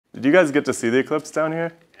Did you guys get to see the eclipse down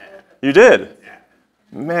here? You did?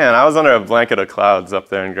 Man, I was under a blanket of clouds up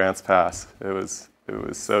there in Grants Pass. It was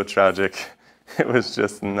so tragic. It was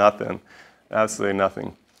just nothing, absolutely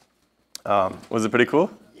nothing. Was it pretty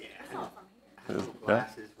cool? Yeah.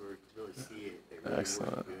 Glasses were really see it. They really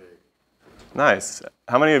Excellent. good. Nice.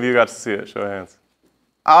 How many of you got to see it? Show of hands.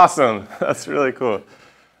 Awesome. That's really cool.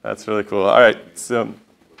 That's really cool. All right. So,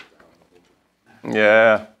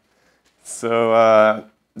 yeah. So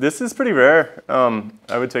this is pretty rare.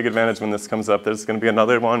 I would take advantage when this comes up. There's going to be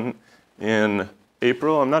another one in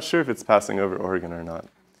April. I'm not sure if it's passing over Oregon or not.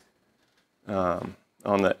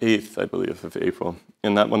 On the 8th, I believe, of April.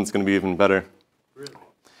 And that one's going to be even better. Really?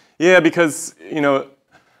 Yeah, because, you know,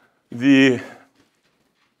 the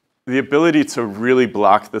ability to really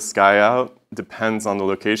block the sky out depends on the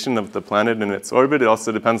location of the planet and its orbit. It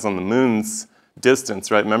also depends on the moon's distance,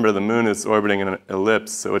 right? Remember, the moon is orbiting in an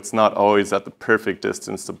ellipse, so it's not always at the perfect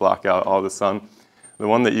distance to block out all the sun. The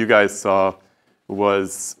one that you guys saw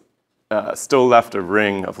was still left a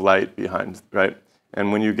ring of light behind, right?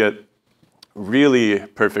 And when you get really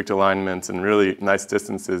perfect alignment and really nice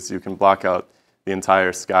distances, you can block out the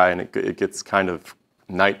entire sky, and it gets kind of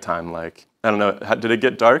nighttime-like. I don't know, did it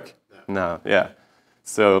get dark? No, yeah.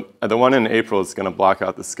 So the one in April is going to block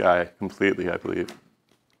out the sky completely, I believe.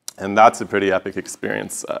 And that's a pretty epic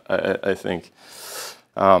experience, I think.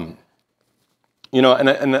 You know,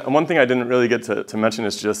 and one thing I didn't really get to mention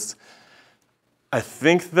is just, I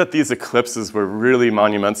think that these eclipses were really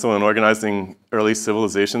monumental in organizing early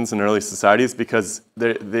civilizations and early societies because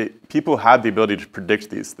people had the ability to predict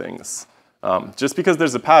these things. Just because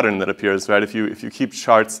there's a pattern that appears, right? If you keep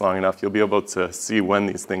charts long enough, you'll be able to see when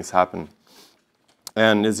these things happen.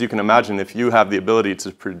 And as you can imagine, if you have the ability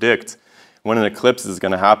to predict when an eclipse is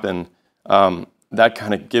going to happen, that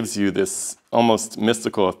kind of gives you this almost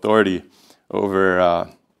mystical authority over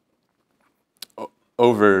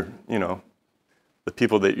you know, the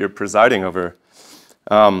people that you're presiding over.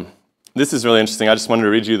 This is really interesting. I just wanted to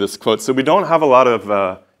read you this quote. So we don't have a lot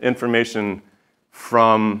of information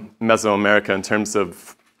from Mesoamerica in terms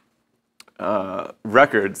of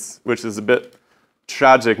records, which is a bit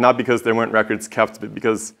tragic, not because there weren't records kept, but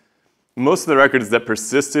because most of the records that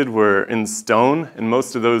persisted were in stone, and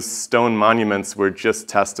most of those stone monuments were just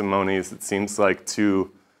testimonies, it seems like,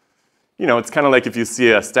 to, you know, it's kind of like if you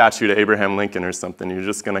see a statue to Abraham Lincoln or something, you're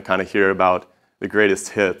just going to kind of hear about the greatest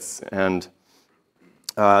hits. And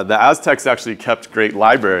the Aztecs actually kept great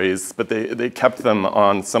libraries, but they kept them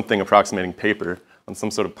on something approximating paper, on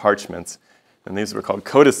some sort of parchment. And these were called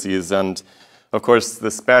codices. And of course,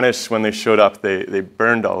 the Spanish, when they showed up, they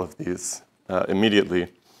burned all of these immediately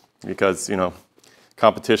because, you know,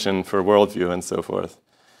 competition for worldview and so forth.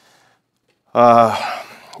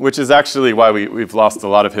 Which is actually why we've lost a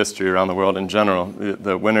lot of history around the world in general.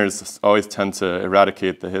 The winners always tend to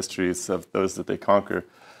eradicate the histories of those that they conquer.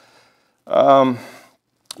 But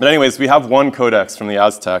anyways, we have one codex from the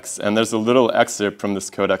Aztecs, and there's a little excerpt from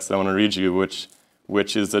this codex that I want to read you,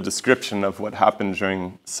 which is a description of what happened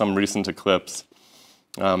during some recent eclipse.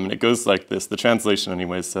 It goes like this. The translation,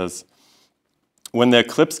 anyways, says, "When the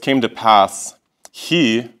eclipse came to pass,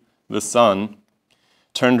 he, the sun,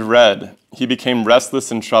 turned red. He became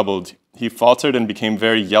restless and troubled. He faltered and became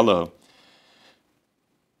very yellow.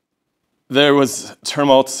 There was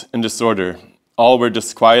tumult and disorder. All were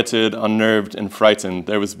disquieted, unnerved, and frightened.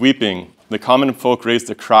 There was weeping. The common folk raised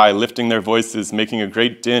a cry, lifting their voices, making a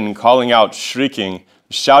great din, calling out, shrieking.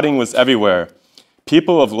 Shouting was everywhere.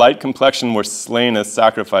 People of light complexion were slain as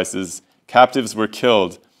sacrifices. Captives were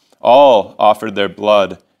killed. All offered their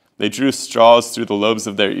blood. They drew straws through the lobes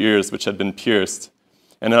of their ears, which had been pierced.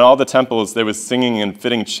 And in all the temples there was singing and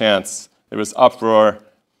fitting chants. There was uproar.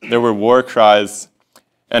 There were war cries.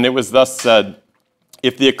 And it was thus said,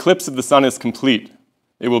 'If the eclipse of the sun is complete,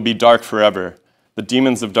 it will be dark forever. The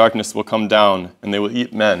demons of darkness will come down, and they will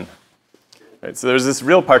eat men.'" Right, so there's this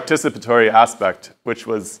real participatory aspect, which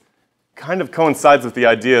was kind of coincides with the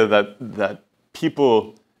idea that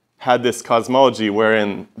people had this cosmology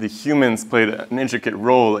wherein the humans played an intricate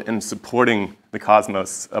role in supporting the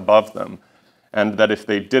cosmos above them, and that if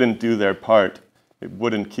they didn't do their part, it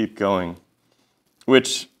wouldn't keep going,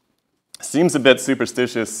 which seems a bit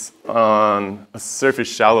superstitious on a surface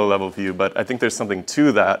shallow level view, but I think there's something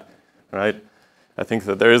to that, right? I think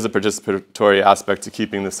that there is a participatory aspect to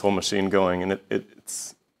keeping this whole machine going, and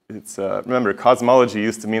it's remember, cosmology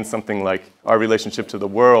used to mean something like our relationship to the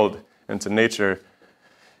world and to nature,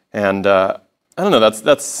 and I don't know,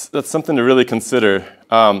 that's something to really consider.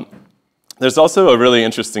 There's also a really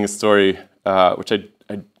interesting story, which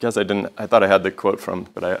I guess I thought I had the quote from,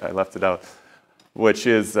 but I left it out, which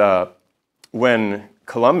is when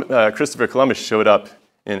Christopher Columbus showed up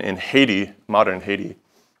in Haiti, modern Haiti,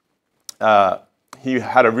 he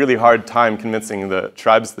had a really hard time convincing the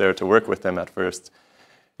tribes there to work with him at first.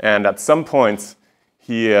 And at some point,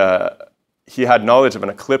 he had knowledge of an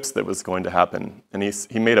eclipse that was going to happen. And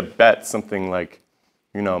he made a bet, something like,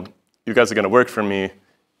 you guys are going to work for me,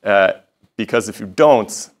 because if you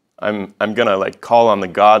don't, I'm going to like call on the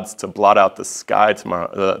gods to blot out the sky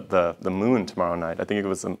tomorrow, the moon tomorrow night. I think it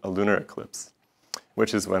was a lunar eclipse,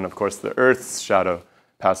 which is when, of course, the Earth's shadow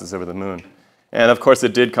passes over the moon. And of course,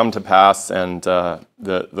 it did come to pass, and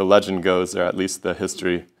the legend goes, or at least the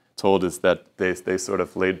history told, is that they sort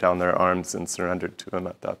of laid down their arms and surrendered to him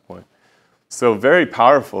at that point. So very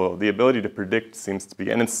powerful. The ability to predict seems to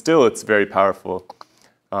be, and it's very powerful.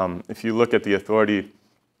 If you look at the authority,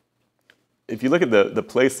 if you look at the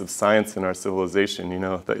place of science in our civilization,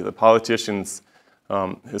 the politicians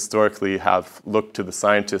historically have looked to the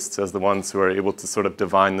scientists as the ones who are able to sort of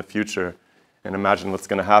divine the future and imagine what's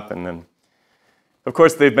going to happen. And of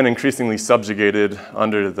course, they've been increasingly subjugated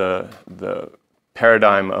under the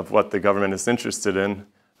paradigm of what the government is interested in,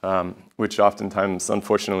 which oftentimes,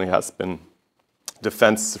 unfortunately, has been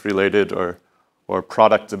defense-related or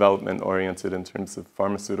product development-oriented in terms of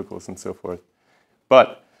pharmaceuticals and so forth.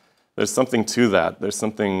 But there's something to that. There's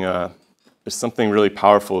something really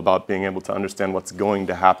powerful about being able to understand what's going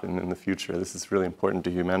to happen in the future. This is really important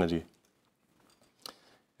to humanity.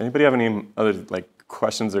 Anybody have any other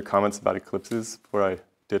questions or comments about eclipses before I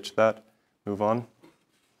ditch that, move on?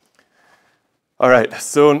 All right,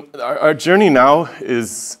 so our journey now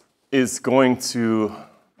is going to,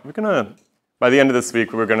 by the end of this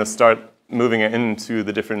week, we're going to start moving into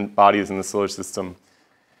the different bodies in the solar system.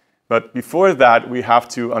 But before that, we have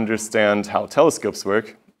to understand how telescopes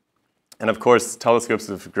work. And of course, telescopes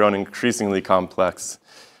have grown increasingly complex.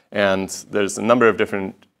 And there's a number of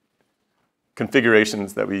different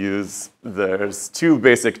configurations that we use. There's two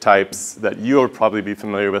basic types that you'll probably be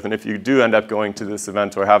familiar with. And if you do end up going to this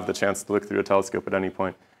event or have the chance to look through a telescope at any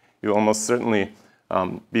point, you'll almost certainly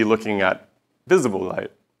be looking at visible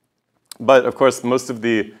light. But of course, most of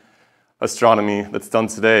the astronomy that's done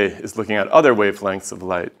today is looking at other wavelengths of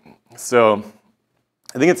light. So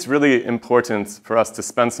I think it's really important for us to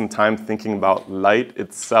spend some time thinking about light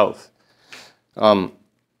itself.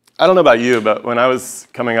 I don't know about you, but when I was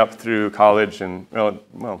coming up through college and,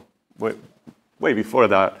 way before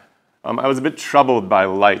that, I was a bit troubled by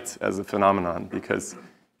light as a phenomenon because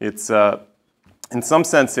it's, in some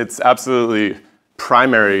sense, it's absolutely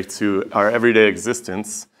primary to our everyday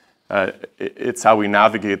existence. It's how we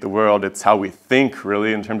navigate the world. It's how we think,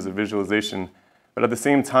 really, in terms of visualization. But at the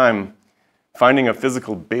same time, finding a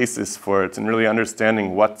physical basis for it and really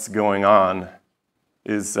understanding what's going on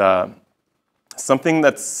is something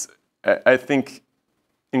that's, I think,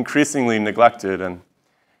 increasingly neglected. And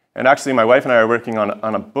actually, my wife and I are working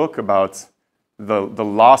on a book about the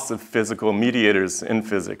loss of physical mediators in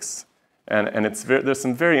physics. And there's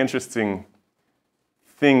some very interesting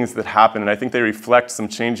things that happen, and I think they reflect some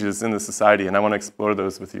changes in the society, and I want to explore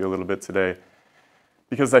those with you a little bit today.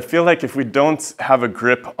 Because I feel like if we don't have a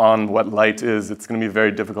grip on what light is, it's going to be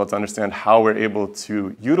very difficult to understand how we're able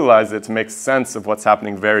to utilize it to make sense of what's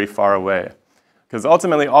happening very far away. Because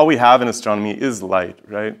ultimately, all we have in astronomy is light,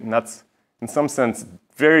 right? And that's, in some sense,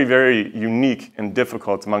 very, very unique and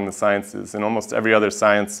difficult among the sciences. In almost every other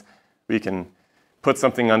science, we can put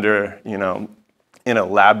something under, in a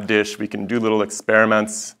lab dish, we can do little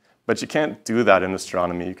experiments, but you can't do that in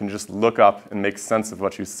astronomy. You can just look up and make sense of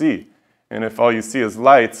what you see. And if all you see is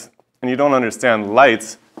light, and you don't understand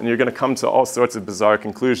light, then you're going to come to all sorts of bizarre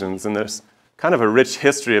conclusions. And there's kind of a rich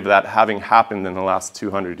history of that having happened in the last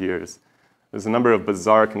 200 years. There's a number of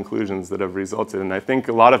bizarre conclusions that have resulted, and I think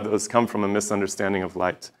a lot of those come from a misunderstanding of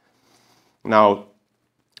light. Now,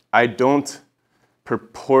 I don't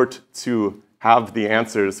purport to have the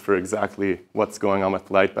answers for exactly what's going on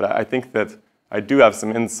with light, but I think that I do have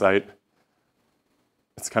some insight.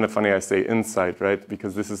 It's kind of funny I say insight, right?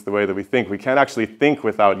 Because this is the way that we think. We can't actually think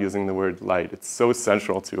without using the word light. It's so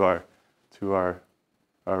central to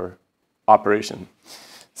our operation.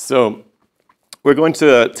 So we're going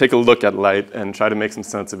to take a look at light and try to make some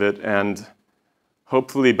sense of it. And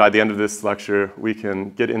hopefully by the end of this lecture, we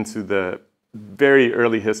can get into the very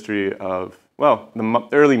early history of, the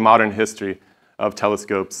early modern history of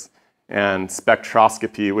telescopes and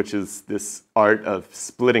spectroscopy, which is this art of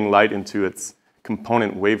splitting light into its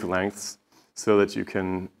component wavelengths so that you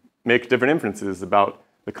can make different inferences about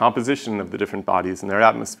the composition of the different bodies and their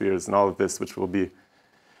atmospheres and all of this, which will be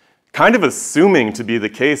kind of assuming to be the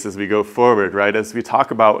case as we go forward, right? As we talk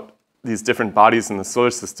about these different bodies in the solar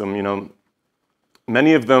system,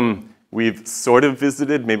 many of them we've sort of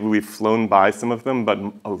visited, maybe we've flown by some of them, but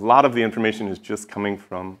a lot of the information is just coming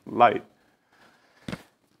from light.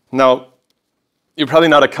 Now, you're probably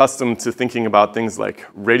not accustomed to thinking about things like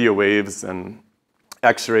radio waves and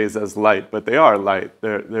X-rays as light, but they are light.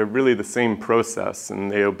 They're really the same process,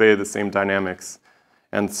 and they obey the same dynamics.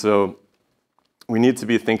 And so we need to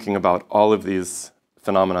be thinking about all of these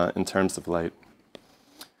phenomena in terms of light.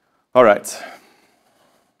 All right.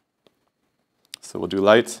 So we'll do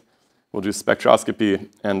light, we'll do spectroscopy,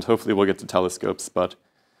 and hopefully we'll get to telescopes, but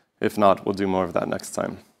if not, we'll do more of that next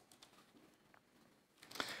time.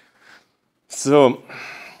 So,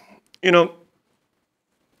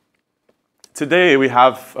 today we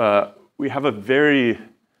have a very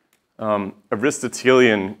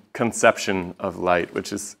Aristotelian conception of light,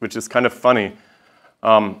 which is kind of funny,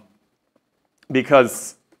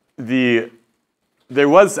 because there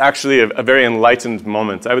was actually a very enlightened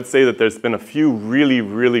moment. I would say that there's been a few really,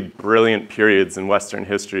 really brilliant periods in Western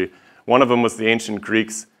history. One of them was the ancient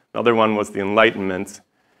Greeks. Another one was the Enlightenment.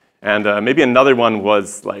 And maybe another one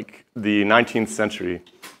was like the 19th century,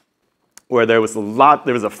 where there was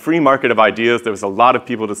a free market of ideas. There was a lot of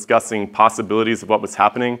people discussing possibilities of what was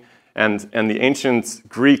happening. And the ancient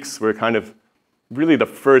Greeks were kind of really the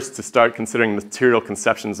first to start considering material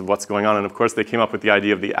conceptions of what's going on. And of course, they came up with the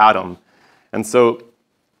idea of the atom. And so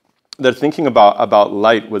their thinking about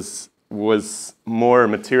light was more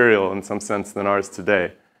material in some sense than ours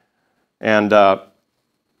today. And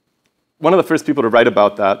one of the first people to write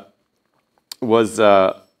about that was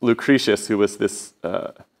Lucretius, who was this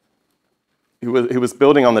he was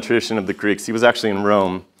building on the tradition of the Greeks. He was actually in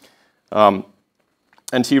Rome.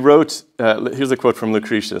 And he wrote, here's a quote from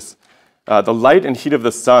Lucretius, "The light and heat of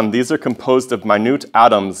the sun, these are composed of minute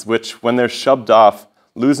atoms which, when they're shoved off,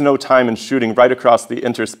 lose no time in shooting right across the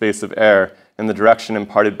interspace of air in the direction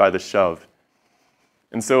imparted by the shove."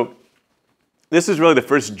 And so this is really the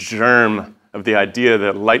first germ of the idea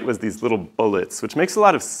that light was these little bullets, which makes a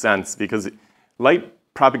lot of sense because light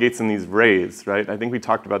propagates in these rays, right? I think we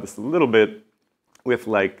talked about this a little bit with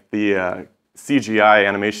like the CGI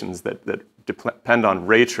animations that depend on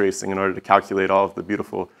ray tracing in order to calculate all of the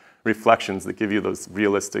beautiful reflections that give you those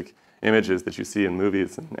realistic images that you see in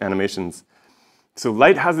movies and animations. So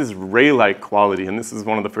light has this ray-like quality, and this is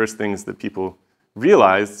one of the first things that people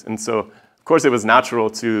realized. And so, of course, it was natural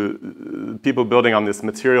to people building on this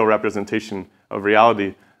material representation of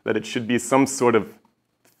reality that it should be some sort of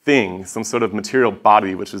thing, some sort of material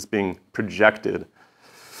body which is being projected.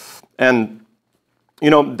 And,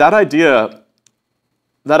 that idea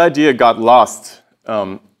got lost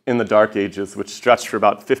in the Dark Ages, which stretched for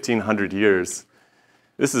about 1,500 years.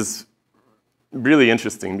 This is really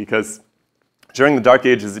interesting because during the Dark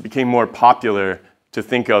Ages, it became more popular to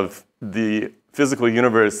think of the physical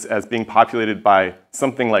universe as being populated by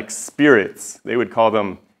something like spirits. They would call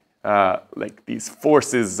them like these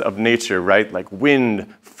forces of nature, right? Like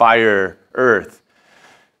wind, fire, earth.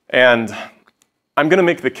 And I'm going to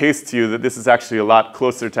make the case to you that this is actually a lot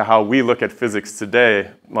closer to how we look at physics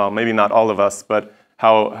today. Well, maybe not all of us, but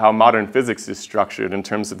how modern physics is structured in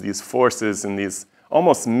terms of these forces and these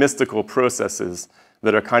almost mystical processes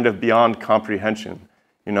that are kind of beyond comprehension.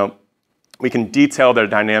 We can detail their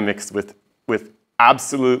dynamics with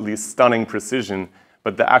absolutely stunning precision,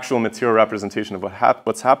 but the actual material representation of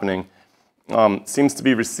what's happening seems to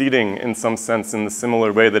be receding in some sense in the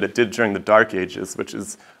similar way that it did during the Dark Ages, which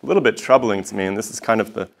is a little bit troubling to me. And this is kind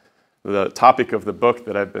of the topic of the book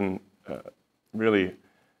that I've been really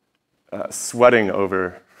sweating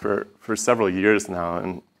over for several years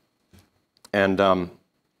now. And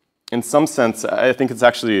in some sense, I think it's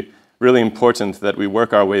actually really important that we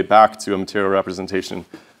work our way back to a material representation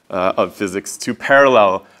of physics to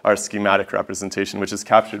parallel our schematic representation, which is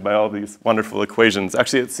captured by all these wonderful equations.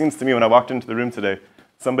 Actually, it seems to me when I walked into the room today,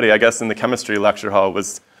 somebody, I guess in the chemistry lecture hall,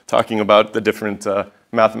 was talking about the different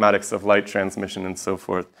mathematics of light transmission and so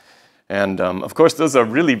forth. And of course, those are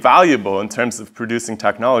really valuable in terms of producing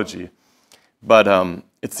technology. But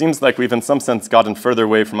it seems like we've in some sense gotten further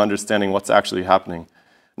away from understanding what's actually happening.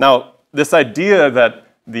 Now, this idea that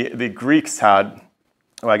the Greeks had,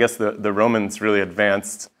 well, I guess the Romans really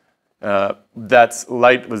advanced, that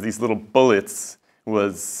light was these little bullets,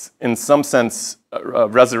 was in some sense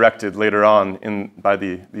resurrected later on by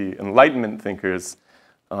the Enlightenment thinkers.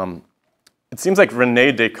 It seems like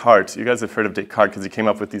René Descartes, you guys have heard of Descartes because he came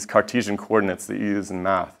up with these Cartesian coordinates that you use in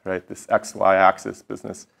math, right? This XY axis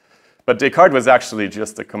business. But Descartes was actually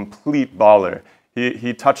just a complete baller.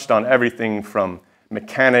 He touched on everything from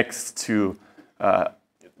mechanics to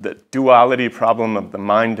the duality problem of the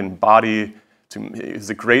mind and body. He was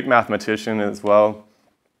a great mathematician as well.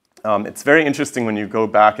 It's very interesting when you go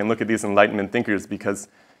back and look at these Enlightenment thinkers, because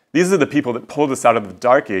these are the people that pulled us out of the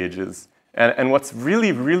Dark Ages. And what's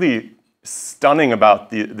really, really stunning about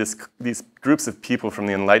these groups of people from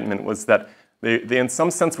the Enlightenment was that they in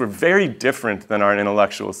some sense were very different than our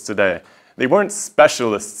intellectuals today. They weren't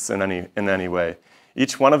specialists in any way.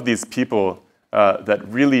 Each one of these people that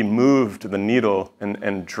really moved the needle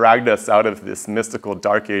and dragged us out of this mystical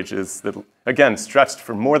Dark Ages that, again, stretched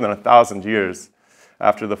for more than 1,000 years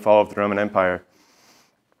after the fall of the Roman Empire.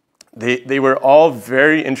 They were all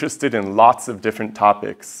very interested in lots of different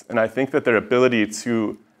topics, and I think that their ability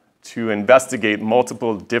to investigate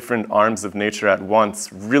multiple different arms of nature at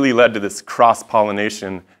once really led to this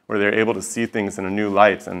cross-pollination where they're able to see things in a new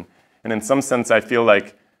light. And in some sense, I feel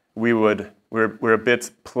like we're a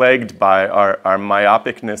bit plagued by our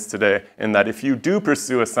myopicness today, in that if you do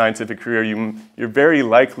pursue a scientific career, you're very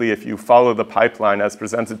likely, if you follow the pipeline as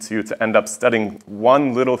presented to you, to end up studying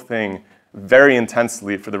one little thing very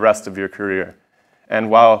intensely for the rest of your career. And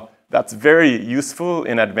while that's very useful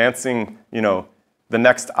in advancing, the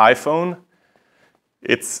next iPhone,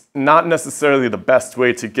 it's not necessarily the best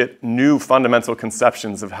way to get new fundamental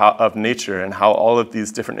conceptions of nature and how all of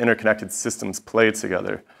these different interconnected systems play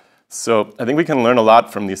together. So I think we can learn a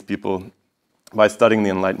lot from these people by studying the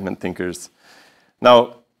Enlightenment thinkers.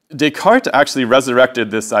 Now, Descartes actually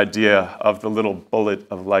resurrected this idea of the little bullet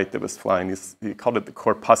of light that was flying. He called it the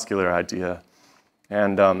corpuscular idea.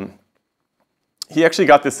 And he actually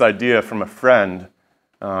got this idea from a friend.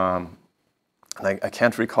 I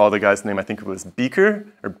can't recall the guy's name. I think it was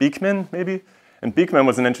Beekman, maybe. And Beekman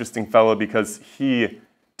was an interesting fellow because he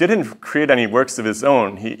didn't create any works of his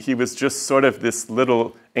own. He was just sort of this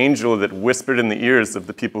little angel that whispered in the ears of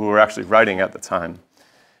the people who were actually writing at the time.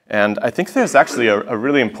 And I think there's actually a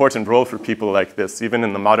really important role for people like this, even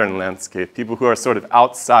in the modern landscape, people who are sort of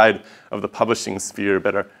outside of the publishing sphere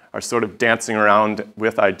but are sort of dancing around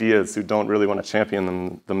with ideas who don't really want to champion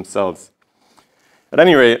them themselves. At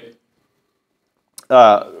any rate,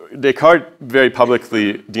 Descartes very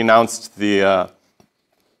publicly denounced the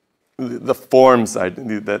forms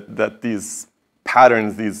that these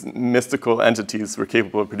patterns, these mystical entities were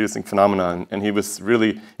capable of producing phenomena, and he was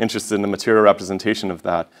really interested in the material representation of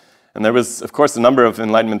that. And there was, of course, a number of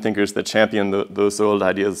Enlightenment thinkers that championed those old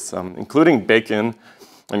ideas, including Bacon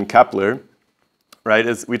and Kepler, right?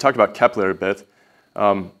 As we talked about Kepler a bit.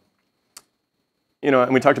 And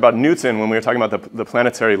we talked about Newton when we were talking about the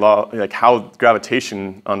planetary law, like how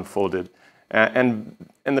gravitation unfolded. And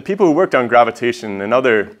the people who worked on gravitation and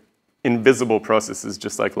other invisible processes,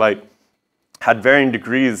 just like light, had varying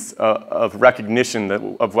degrees of recognition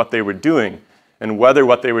of what they were doing, and whether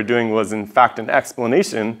what they were doing was in fact an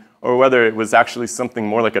explanation or whether it was actually something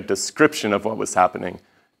more like a description of what was happening.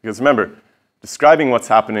 Because remember, describing what's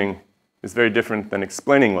happening is very different than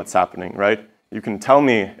explaining what's happening, right? You can tell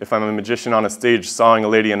me, if I'm a magician on a stage sawing a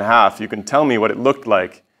lady in half, you can tell me what it looked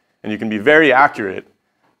like, and you can be very accurate,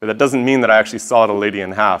 but that doesn't mean that I actually sawed a lady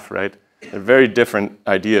in half, right? They're very different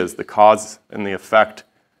ideas. The cause and the effect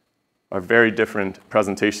are very different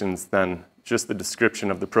presentations than just the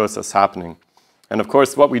description of the process happening. And of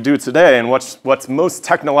course, what we do today, and what's most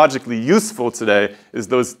technologically useful today, is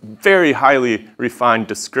those very highly refined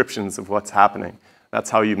descriptions of what's happening. That's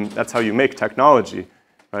how you make technology,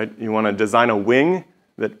 right? You want to design a wing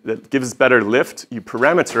that gives better lift. You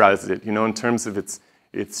parameterize it, in terms of its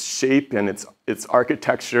shape and its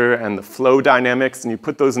architecture and the flow dynamics, and you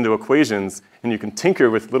put those into equations, and you can tinker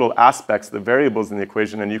with little aspects, the variables in the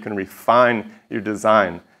equation, and you can refine your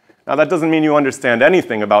design. Now, that doesn't mean you understand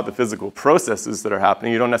anything about the physical processes that are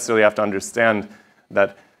happening. You don't necessarily have to understand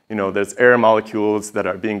that, there's air molecules that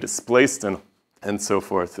are being displaced and so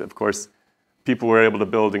forth. Of course, people were able to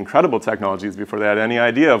build incredible technologies before they had any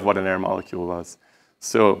idea of what an air molecule was.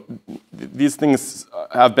 So these things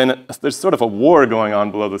there's sort of a war going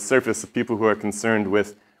on below the surface of people who are concerned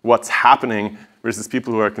with what's happening versus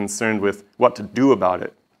people who are concerned with what to do about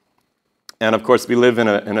it. And of course, we live in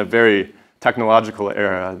a very technological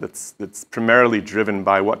era that's primarily driven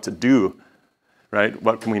by what to do, right?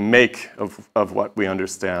 What can we make of what we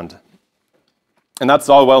understand? And that's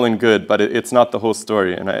all well and good, but it's not the whole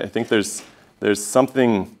story. And I think there's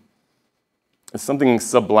something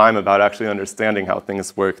sublime about actually understanding how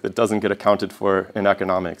things work that doesn't get accounted for in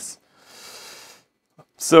economics.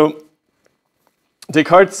 So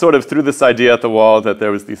Descartes sort of threw this idea at the wall that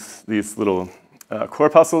there was these little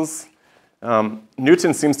corpuscles.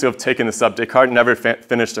 Newton seems to have taken this up. Descartes never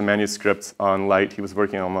finished a manuscript on light. He was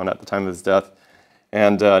working on one at the time of his death.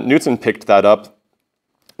 And Newton picked that up.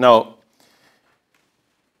 Now,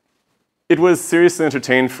 it was seriously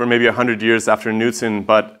entertained for maybe 100 years after Newton,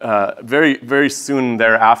 but very, very soon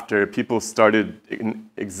thereafter, people started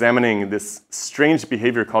examining this strange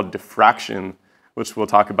behavior called diffraction, which we'll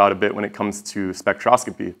talk about a bit when it comes to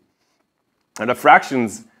spectroscopy. And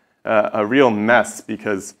diffraction's a real mess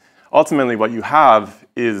because ultimately what you have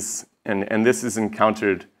is, and this is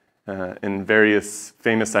encountered in various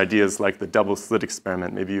famous ideas like the double slit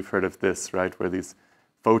experiment. Maybe you've heard of this, right, where these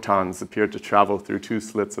photons appear to travel through two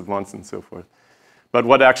slits at once and so forth. But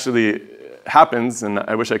what actually happens, and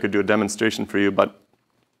I wish I could do a demonstration for you, but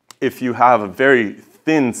if you have a very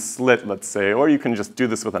thin slit, let's say, or you can just do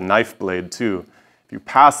this with a knife blade too, if you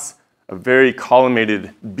pass a very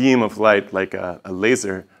collimated beam of light, like a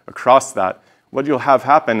laser, across that, what you'll have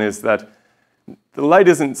happen is that the light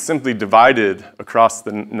isn't simply divided across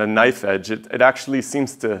the knife edge. It actually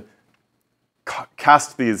seems to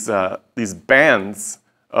cast these bands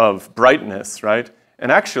of brightness, right? And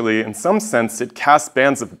actually, in some sense, it casts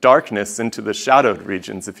bands of darkness into the shadowed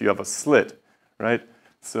regions if you have a slit, right?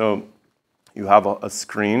 So you have a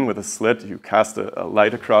screen with a slit, you cast a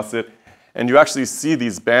light across it, and you actually see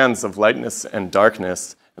these bands of lightness and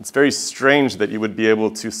darkness. It's very strange that you would be able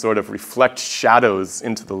to sort of reflect shadows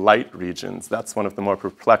into the light regions. That's one of the more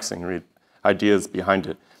perplexing ideas behind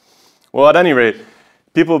it. Well, at any rate,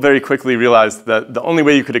 people very quickly realized that the only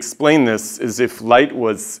way you could explain this is if light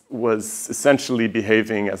was essentially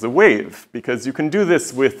behaving as a wave, because you can do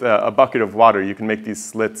this with a bucket of water. You can make these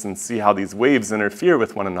slits and see how these waves interfere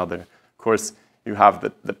with one another. Of course, you have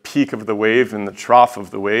the peak of the wave and the trough of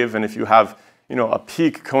the wave, and if you have a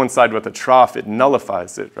peak coincide with a trough, it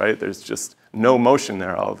nullifies it, right? There's just no motion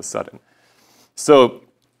there all of a sudden. So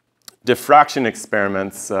diffraction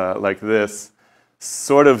experiments like this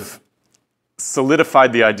sort of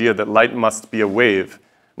solidified the idea that light must be a wave.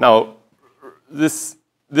 Now, this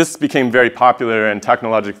became very popular and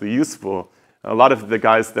technologically useful. A lot of the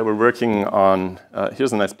guys that were working on,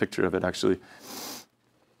 here's a nice picture of it actually.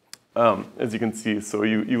 As you can see, so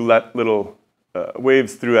you let little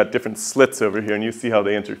waves through at different slits over here, and you see how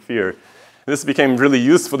they interfere. This became really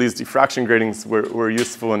useful. These diffraction gratings were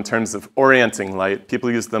useful in terms of orienting light. People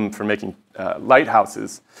used them for making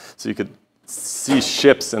lighthouses, so you could see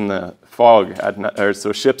ships in the fog at night, or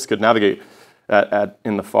so ships could navigate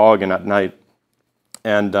in the fog and at night.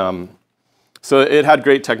 And so it had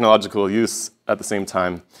great technological use at the same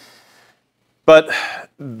time. But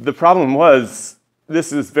the problem was,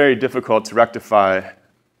 this is very difficult to rectify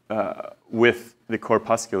with the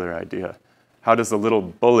corpuscular idea. How does a little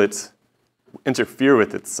bullet interfere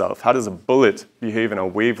with itself? How does a bullet behave in a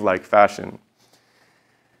wave-like fashion?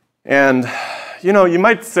 And you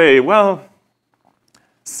might say, well,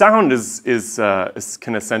 sound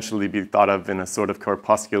can essentially be thought of in a sort of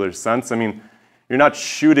corpuscular sense. I mean, you're not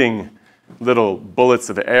shooting little bullets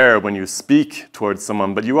of air when you speak towards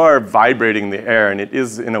someone, but you are vibrating the air, and it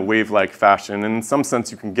is in a wave-like fashion. And in some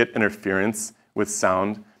sense, you can get interference with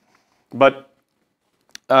sound. But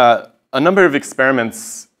a number of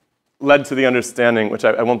experiments led to the understanding, which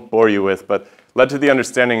I won't bore you with, but led to the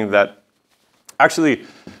understanding that actually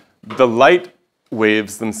the light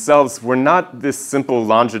waves themselves were not this simple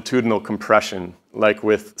longitudinal compression like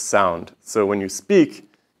with sound. So when you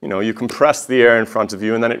speak, you compress the air in front of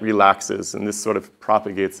you, and then it relaxes, and this sort of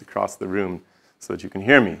propagates across the room so that you can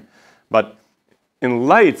hear me. But in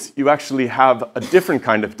light, you actually have a different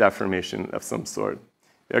kind of deformation of some sort.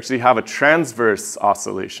 You actually have a transverse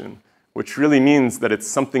oscillation, which really means that it's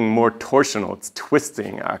something more torsional. It's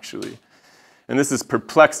twisting, actually. And this is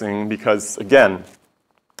perplexing because, again,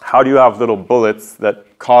 how do you have little bullets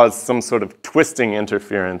that cause some sort of twisting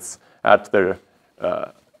interference at their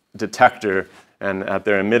detector and at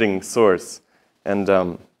their emitting source? And,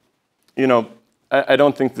 I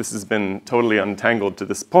don't think this has been totally untangled to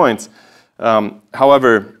this point.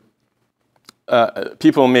 However,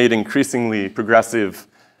 people made increasingly progressive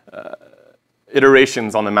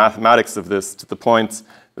iterations on the mathematics of this to the point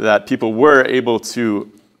that people were able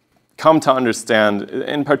to come to understand,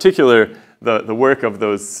 in particular, the work of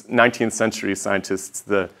those 19th century scientists,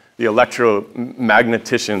 the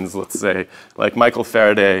electromagneticians, let's say, like Michael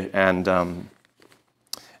Faraday and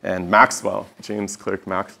Maxwell, James Clerk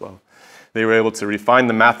Maxwell. They were able to refine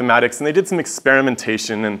the mathematics, and they did some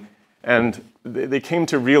experimentation, and they came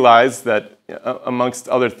to realize that, amongst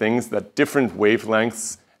other things, that different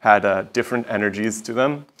wavelengths had different energies to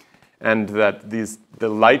them, and that the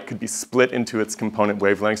light could be split into its component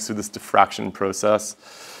wavelengths through this diffraction process.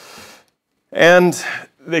 And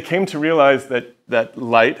they came to realize that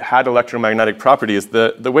light had electromagnetic properties.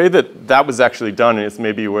 The way that was actually done is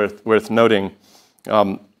maybe worth noting.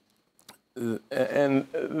 and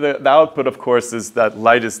the output, of course, is that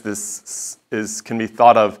light can be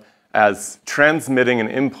thought of as transmitting an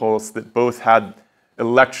impulse that both had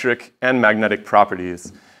electric and magnetic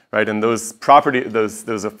properties, right? And those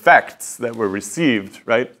effects that were received,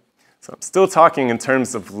 right? So I'm still talking in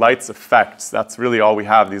terms of light's effects. That's really all we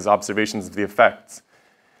have, these observations of the effects.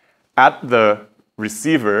 At the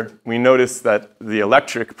receiver, we notice that the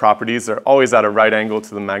electric properties are always at a right angle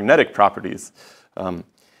to the magnetic properties.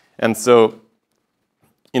 And so,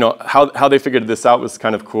 how they figured this out was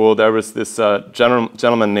kind of cool. There was this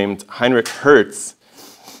gentleman named Heinrich Hertz,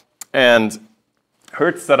 and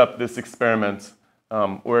Hertz set up this experiment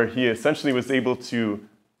where he essentially was able to,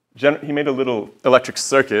 he made a little electric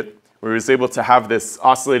circuit where he was able to have this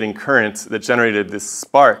oscillating current that generated this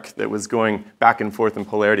spark that was going back and forth in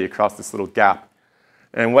polarity across this little gap.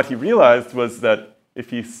 And what he realized was that if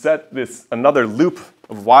he set another loop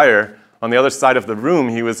of wire on the other side of the room,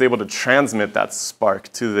 he was able to transmit that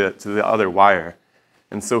spark to the other wire.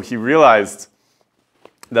 And so he realized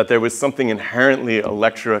that there was something inherently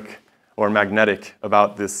electric or magnetic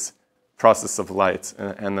about this process of light.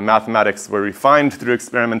 And the mathematics were refined through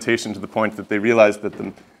experimentation to the point that they realized that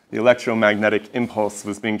the electromagnetic impulse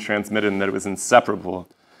was being transmitted and that it was inseparable.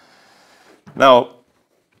 Now,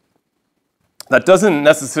 that doesn't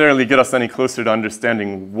necessarily get us any closer to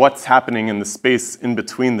understanding what's happening in the space in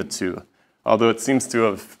between the two, although it seems to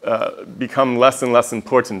have become less and less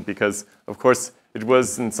important because, of course, it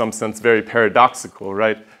was in some sense very paradoxical,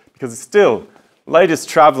 right? Because still, light is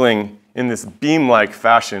traveling in this beam-like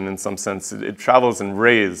fashion in some sense. It travels in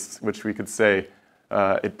rays, which we could say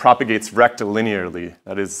it propagates rectilinearly,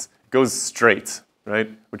 that is, goes straight, right?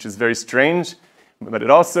 Which is very strange. But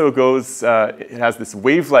it also goes, it has this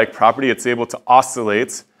wave-like property. It's able to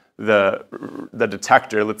oscillate the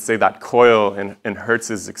detector, let's say that coil in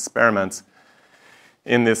Hertz's experiment,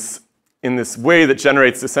 in this way that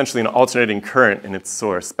generates essentially an alternating current in its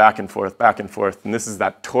source, back and forth, back and forth. And this is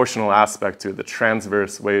that torsional aspect to it, the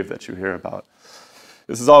transverse wave that you hear about.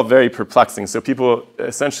 This is all very perplexing. So people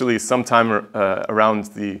essentially sometime around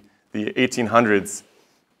the 1800s,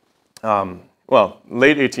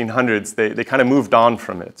 late 1800s, they kind of moved on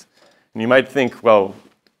from it. And you might think, well,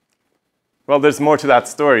 there's more to that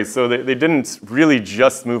story. So they didn't really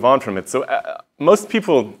just move on from it. So most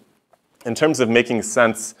people, in terms of making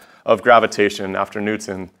sense of gravitation after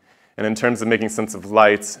Newton, and in terms of making sense of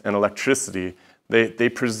light and electricity, they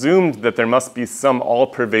presumed that there must be some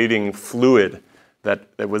all-pervading fluid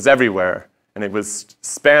that was everywhere, and it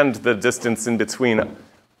spanned the distance in between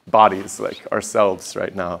bodies like ourselves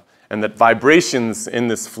right now. And that vibrations in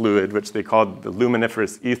this fluid, which they called the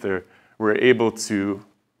luminiferous ether, were able to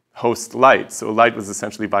host light. So light was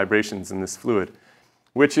essentially vibrations in this fluid,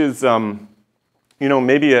 which is,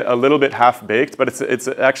 maybe a little bit half-baked, but it's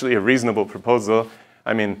actually a reasonable proposal.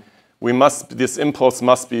 I mean, this impulse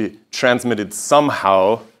must be transmitted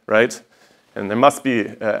somehow, right? And there must be,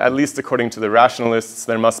 at least according to the rationalists,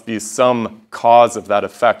 there must be some cause of that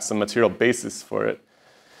effect, some material basis for it.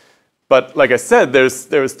 But like I said, there's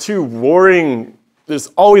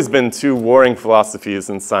always been two warring philosophies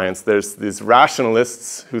in science. There's these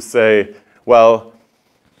rationalists who say, well,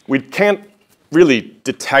 we can't really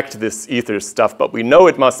detect this ether stuff, but we know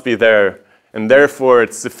it must be there, and therefore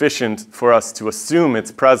it's sufficient for us to assume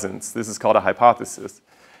its presence. This is called a hypothesis.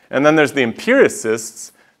 And then there's the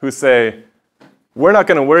empiricists who say, we're not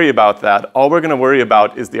going to worry about that. All we're going to worry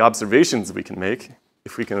about is the observations we can make.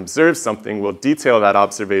 If we can observe something, we'll detail that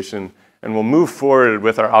observation, and we'll move forward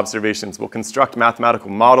with our observations. We'll construct mathematical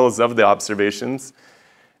models of the observations.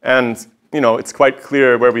 And it's quite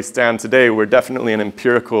clear where we stand today. We're definitely an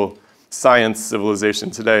empirical science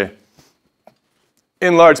civilization today.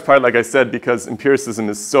 In large part, like I said, because empiricism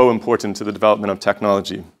is so important to the development of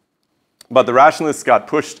technology. But the rationalists got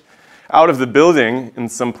pushed out of the building in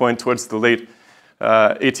some point towards the late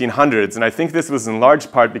 1800s. And I think this was in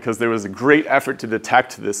large part because there was a great effort to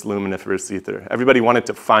detect this luminiferous ether. Everybody wanted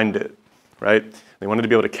to find it, right? They wanted to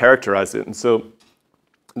be able to characterize it. And so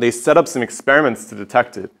they set up some experiments to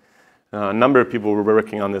detect it. A number of people were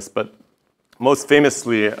working on this, but most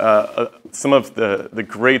famously, some of the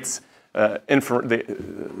great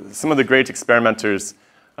experimenters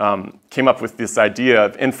came up with this idea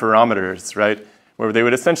of interferometers, right? Where they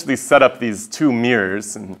would essentially set up these two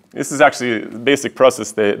mirrors. And this is actually the basic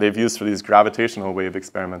process they've used for these gravitational wave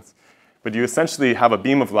experiments. But you essentially have a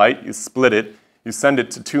beam of light, you split it, you send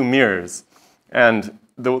it to two mirrors. And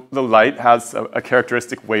the light has a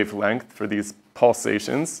characteristic wavelength for these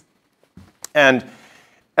pulsations. And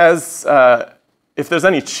if there's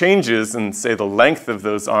any changes in, say, the length of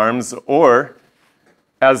those arms or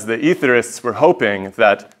as the etherists were hoping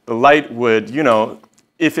that the light would,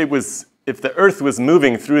 if the Earth was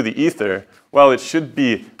moving through the ether, well, it should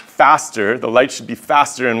be faster. The light should be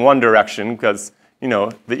faster in one direction because,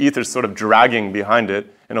 the ether's sort of dragging behind it,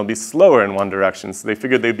 and it'll be slower in one direction. So they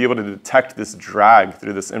figured they'd be able to detect this drag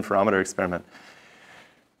through this interferometer experiment.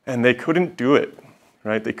 And they couldn't do it,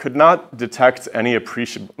 right? They could not detect any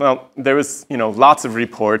appreciable, well, there was, lots of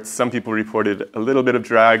reports. Some people reported a little bit of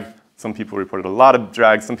drag. Some people reported a lot of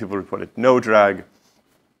drag. Some people reported no drag.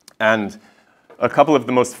 And a couple of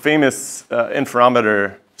the most famous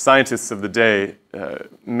interferometer scientists of the day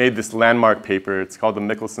made this landmark paper. It's called the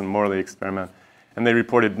Michelson-Morley experiment. And they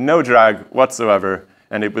reported no drag whatsoever.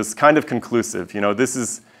 And it was kind of conclusive.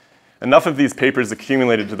 Enough of these papers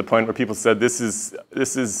accumulated to the point where people said, this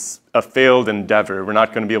is a failed endeavor. We're not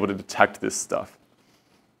going to be able to detect this stuff.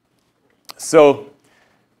 So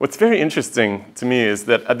what's very interesting to me is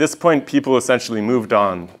that at this point, people essentially moved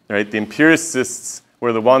on, right? The empiricists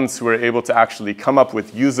were the ones who were able to actually come up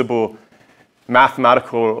with usable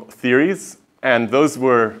mathematical theories, and those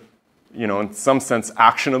were, in some sense,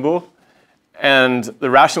 actionable. And the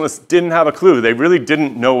rationalists didn't have a clue. They really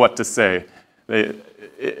didn't know what to say.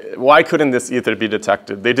 Why couldn't this ether be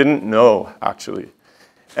detected? They didn't know, actually.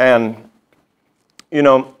 And,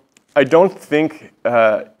 I don't think,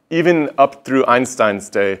 even up through Einstein's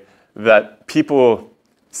day, that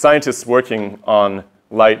scientists working on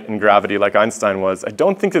light and gravity like Einstein was, I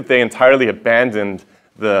don't think that they entirely abandoned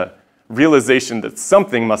the realization that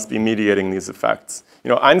something must be mediating these effects.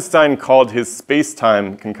 Einstein called his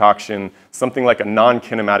space-time concoction something like a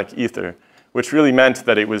non-kinematic ether, which really meant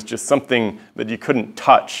that it was just something that you couldn't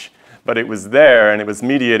touch, but it was there and it was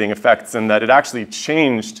mediating effects, and that it actually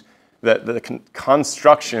changed, that the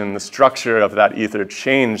construction, the structure of that ether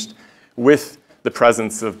changed with the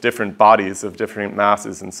presence of different bodies of different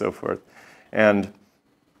masses and so forth. And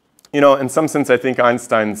in some sense, I think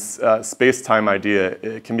Einstein's space-time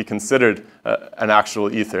idea can be considered an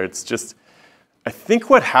actual ether. It's just, I think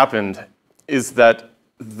what happened is that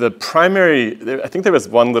I think there was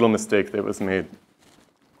one little mistake that was made,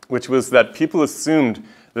 which was that people assumed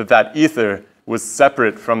that ether was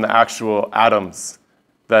separate from the actual atoms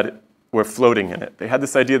that were floating in it. They had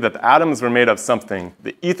this idea that the atoms were made of something,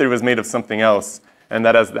 the ether was made of something else, and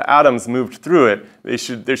that as the atoms moved through it,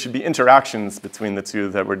 there should be interactions between the two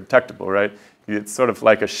that were detectable, right? It's sort of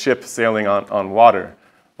like a ship sailing on water,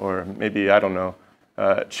 or maybe, I don't know,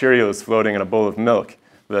 Cheerios floating in a bowl of milk.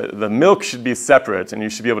 The milk should be separate, and you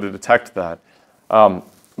should be able to detect that.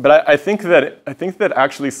 But I think that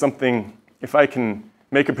actually something, if I can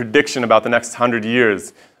make a prediction about the next 100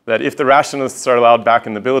 years, that if the rationalists are allowed back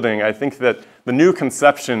in the building, I think that the new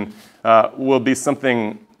conception will be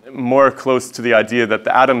something more close to the idea that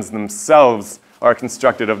the atoms themselves are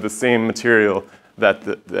constructed of the same material that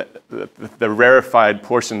the rarefied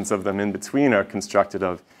portions of them in between are constructed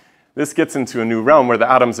of. This gets into a new realm where the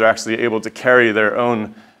atoms are actually able to carry their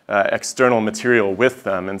own external material with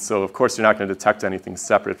them, and so of course you're not going to detect anything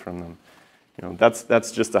separate from them.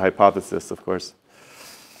 That's just a hypothesis, of course.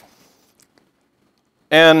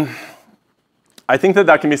 And I think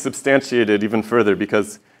that can be substantiated even further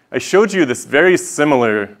because I showed you this very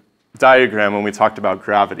similar diagram when we talked about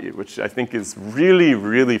gravity, which I think is really,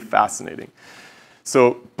 really fascinating.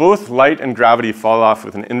 So both light and gravity fall off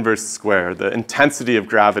with an inverse square. The intensity of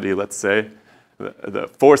gravity, let's say, the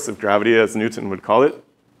force of gravity, as Newton would call it,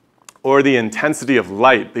 or the intensity of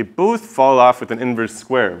light, they both fall off with an inverse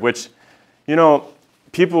square, which,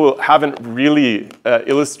 people haven't really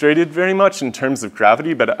illustrated very much in terms of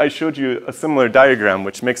gravity, but I showed you a similar diagram,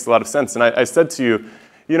 which makes a lot of sense. And I said to you,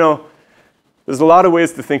 there's a lot of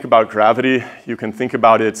ways to think about gravity. You can think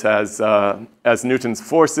about it as Newton's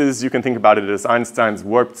forces. You can think about it as Einstein's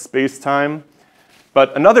warped space-time.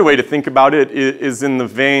 But another way to think about it is in the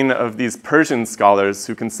vein of these Persian scholars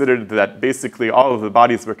who considered that basically all of the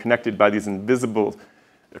bodies were connected by these invisible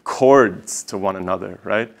cords to one another,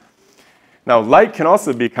 right? Now, light can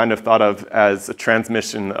also be kind of thought of as a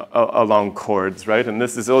transmission along cords, right? And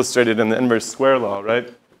this is illustrated in the inverse square law,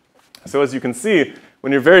 right? So as you can see,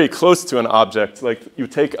 when you're very close to an object, like you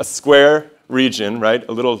take a square region, right?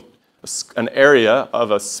 An area of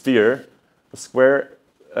a sphere, a square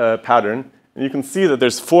pattern, and you can see that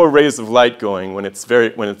there's 4 rays of light going when it's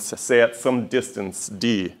say at some distance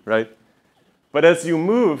d, right? But as you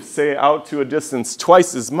move, say out to a distance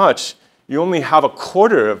twice as much, you only have a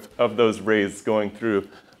quarter of those rays going through.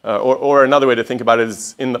 Or another way to think about it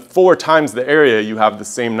is in the 4 times the area, you have the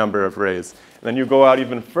same number of rays. And then you go out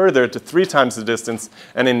even further to 3 times the distance,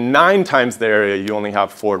 and in 9 times the area, you only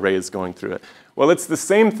have 4 rays going through it. Well, it's the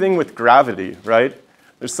same thing with gravity, right?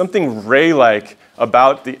 There's something ray-like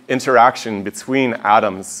about the interaction between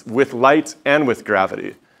atoms with light and with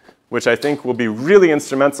gravity, which I think will be really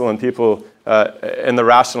instrumental in people and the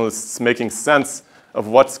rationalists making sense of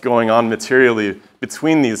what's going on materially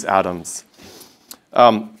between these atoms.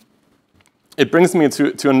 It brings me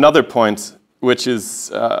to another point, which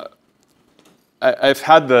is I've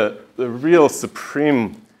had the real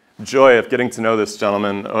supreme joy of getting to know this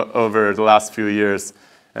gentleman over the last few years.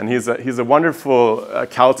 And he's a wonderful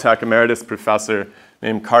Caltech emeritus professor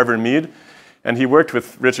named Carver Mead. And he worked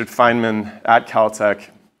with Richard Feynman at Caltech.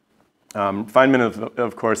 Feynman,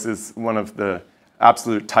 of course, is one of the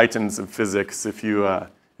absolute titans of physics. If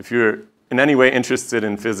you're in any way interested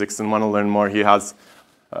in physics and want to learn more, he has,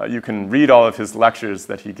 you can read all of his lectures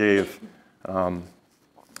that he gave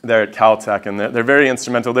there at Caltech, and they're very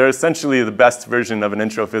instrumental. They're essentially the best version of an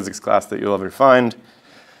intro physics class that you'll ever find.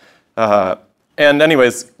 And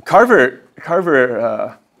anyways, Carver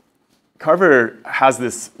has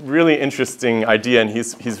this really interesting idea, and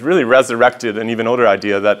he's really resurrected an even older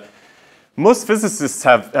idea that most physicists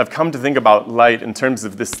have come to think about light in terms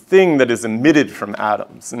of this thing that is emitted from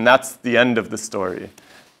atoms, and that's the end of the story.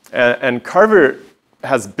 And Carver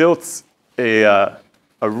has built a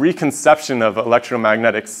reconception of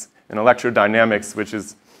electromagnetics and electrodynamics, which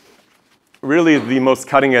is really the most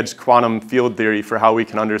cutting-edge quantum field theory for how we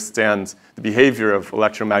can understand the behavior of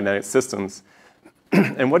electromagnetic systems.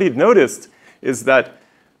 And what he'd noticed is that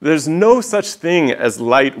there's no such thing as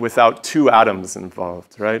light without two atoms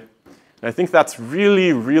involved, right? And I think that's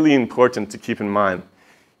really, really important to keep in mind.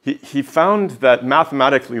 He found that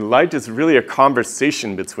mathematically, light is really a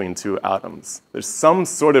conversation between two atoms. There's some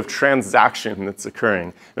sort of transaction that's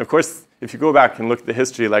occurring. And of course, if you go back and look at the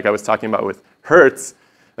history like I was talking about with Hertz,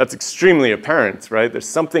 that's extremely apparent, right? There's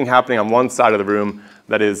something happening on one side of the room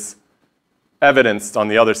that is evidenced on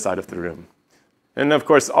the other side of the room. And of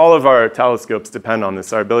course, all of our telescopes depend on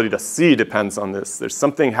this. Our ability to see depends on this. There's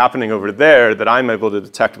something happening over there that I'm able to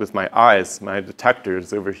detect with my eyes, my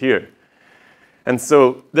detectors over here. And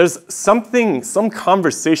so there's some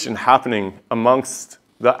conversation happening amongst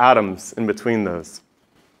the atoms in between those.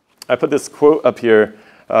 I put this quote up here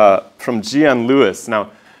from G.N. Lewis. Now,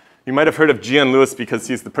 you might have heard of G.N. Lewis because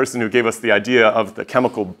he's the person who gave us the idea of the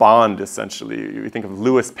chemical bond, essentially. You think of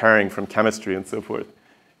Lewis pairing from chemistry and so forth.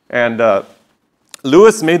 And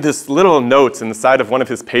Lewis made this little note in the side of one of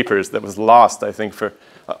his papers that was lost, I think, for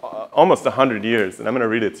almost 100 years. And I'm going to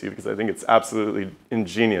read it to you because I think it's absolutely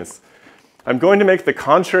ingenious. I'm going to make the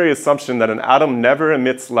contrary assumption that an atom never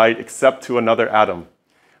emits light except to another atom.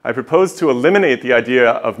 I propose to eliminate the idea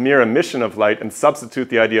of mere emission of light and substitute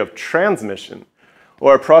the idea of transmission,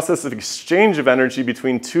 or a process of exchange of energy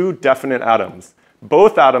between two definite atoms.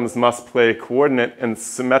 Both atoms must play coordinate and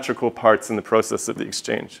symmetrical parts in the process of the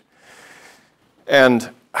exchange. And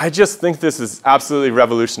I just think this is absolutely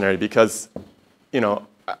revolutionary because, you know,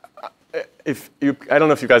 I don't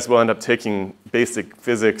know if you guys will end up taking basic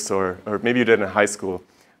physics or maybe you did in high school,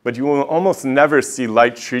 but you will almost never see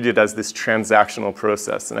light treated as this transactional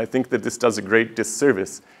process. And I think that this does a great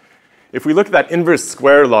disservice. If we look at that inverse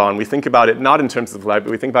square law and we think about it not in terms of light,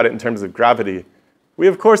 but we think about it in terms of gravity, we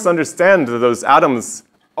of course understand that those atoms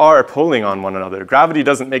are pulling on one another. Gravity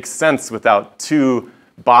doesn't make sense without two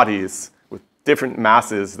bodies with different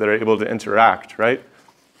masses that are able to interact, right?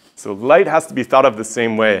 So light has to be thought of the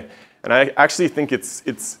same way. And I actually think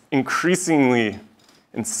it's increasingly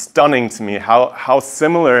stunning to me how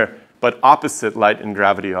similar but opposite light and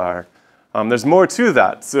gravity are. There's more to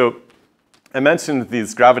that. So I mentioned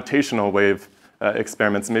these gravitational wave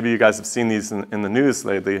experiments. Maybe you guys have seen these in the news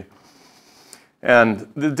lately. And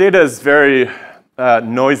the data is very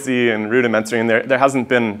noisy and rudimentary, and there hasn't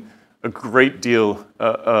been a great deal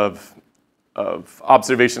of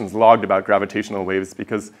observations logged about gravitational waves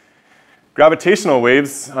because gravitational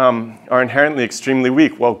waves are inherently extremely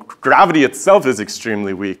weak. Well, gravity itself is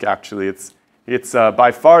extremely weak, actually. It's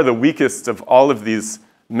by far the weakest of all of these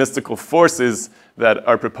mystical forces that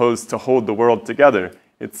are proposed to hold the world together.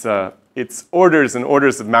 It's orders and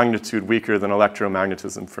orders of magnitude weaker than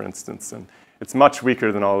electromagnetism, for instance, and it's much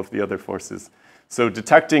weaker than all of the other forces. So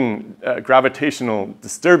detecting gravitational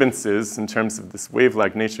disturbances in terms of this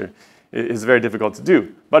wave-like nature is very difficult to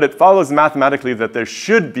do. But it follows mathematically that there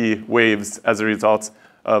should be waves as a result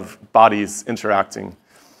of bodies interacting.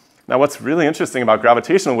 Now, what's really interesting about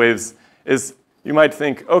gravitational waves is you might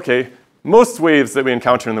think, okay, most waves that we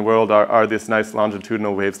encounter in the world are these nice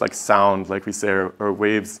longitudinal waves like sound, like we say, or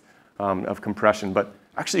waves of compression. But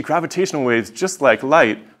actually, gravitational waves, just like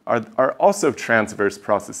light, are also transverse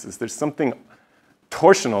processes. There's something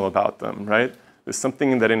torsional about them, right? There's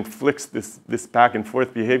something that inflicts this back and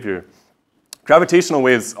forth behavior. Gravitational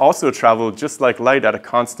waves also travel just like light at a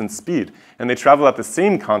constant speed, and they travel at the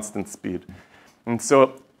same constant speed. And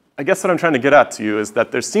so I guess what I'm trying to get at to you is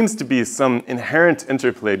that there seems to be some inherent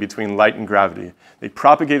interplay between light and gravity. They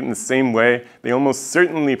propagate in the same way. They almost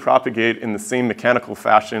certainly propagate in the same mechanical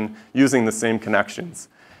fashion using the same connections.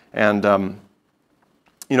 And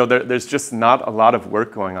there's just not a lot of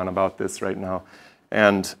work going on about this right now.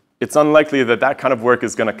 And it's unlikely that that kind of work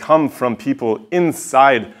is going to come from people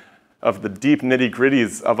inside of the deep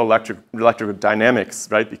nitty-gritties of electrical dynamics,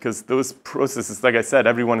 right? Because those processes, like I said,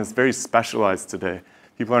 everyone is very specialized today.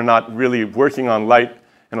 People are not really working on light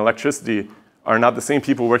and electricity are not the same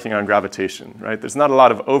people working on gravitation, right? There's not a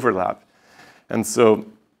lot of overlap. And so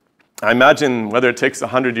I imagine whether it takes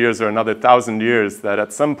 100 years or another 1,000 years, that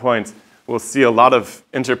at some point we'll see a lot of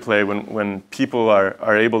interplay when people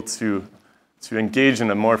are able to engage in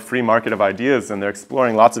a more free market of ideas and they're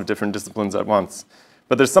exploring lots of different disciplines at once.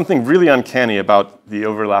 But there's something really uncanny about the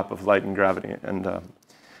overlap of light and gravity. And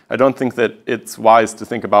I don't think that it's wise to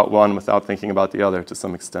think about one without thinking about the other to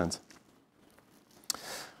some extent.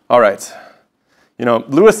 All right.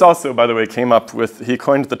 Lewis also, by the way, he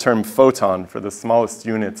coined the term photon for the smallest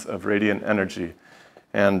units of radiant energy.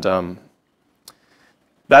 And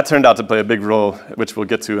that turned out to play a big role, which we'll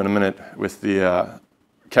get to in a minute, with the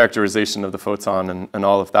characterization of the photon and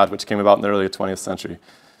all of that, which came about in the early 20th century.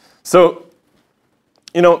 So,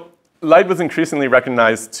 light was increasingly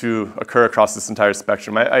recognized to occur across this entire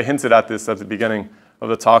spectrum. I hinted at this at the beginning of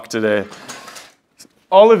the talk today.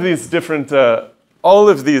 All of these different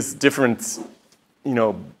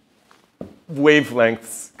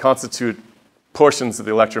wavelengths constitute portions of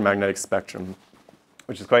the electromagnetic spectrum,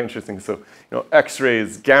 which is quite interesting. So,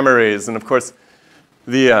 X-rays, gamma rays, and of course,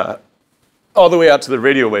 all the way out to the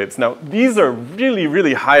radio waves. Now, these are really,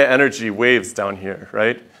 really high energy waves down here,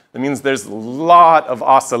 right? That means there's a lot of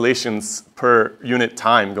oscillations per unit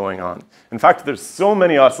time going on. In fact, there's so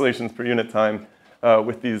many oscillations per unit time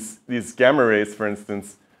with these gamma rays, for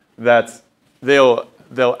instance, that they'll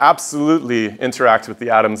absolutely interact with the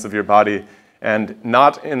atoms of your body and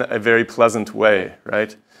not in a very pleasant way,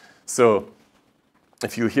 right? So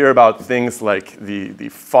if you hear about things like the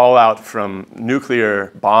fallout from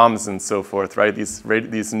nuclear bombs and so forth, right?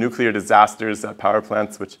 These nuclear disasters at power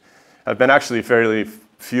plants, which have been actually fairly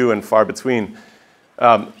few and far between.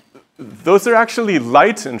 Those are actually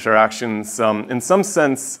light interactions. In some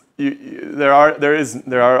sense, there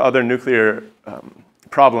are other nuclear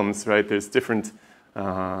problems, right? There's different,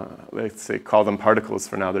 let's say, call them particles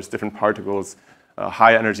for now. There's different particles,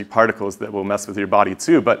 high energy particles that will mess with your body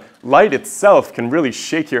too. But light itself can really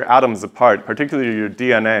shake your atoms apart, particularly your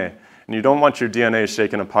DNA. And you don't want your DNA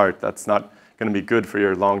shaken apart. That's not going to be good for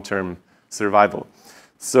your long-term survival.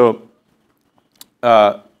 So,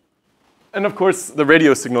 and of course, the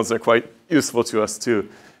radio signals are quite useful to us too.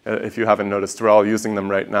 If you haven't noticed, we're all using them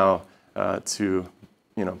right now to,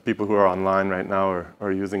 people who are online right now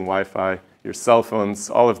or using Wi-Fi, your cell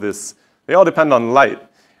phones, all of this, they all depend on light.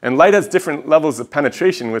 And light has different levels of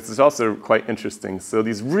penetration, which is also quite interesting. So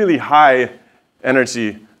these really high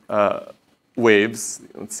energy waves,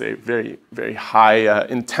 let's say very, very high,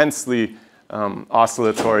 intensely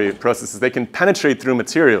oscillatory processes, they can penetrate through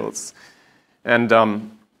materials. And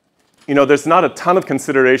there's not a ton of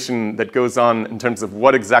consideration that goes on in terms of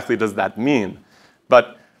what exactly does that mean.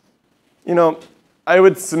 But I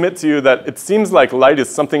would submit to you that it seems like light is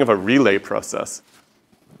something of a relay process.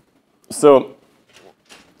 So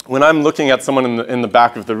when I'm looking at someone in the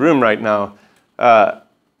back of the room right now,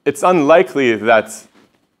 it's unlikely that,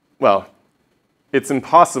 well, it's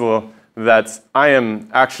impossible that I am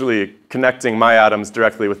actually connecting my atoms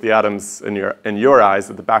directly with the atoms in your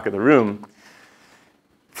eyes at the back of the room,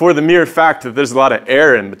 for the mere fact that there's a lot of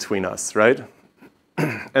air in between us, right?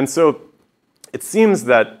 And so it seems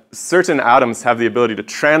that certain atoms have the ability to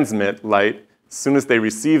transmit light as soon as they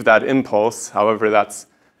receive that impulse, however that's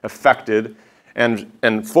affected,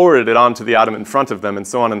 and forward it onto the atom in front of them, and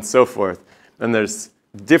so on and so forth. And there's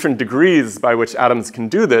different degrees by which atoms can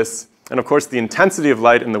do this. And of course, the intensity of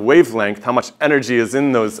light and the wavelength, how much energy is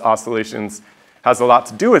in those oscillations, has a lot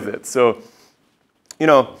to do with it. So,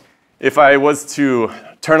 if I was to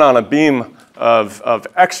turn on a beam of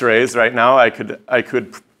X-rays right now, I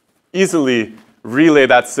could easily relay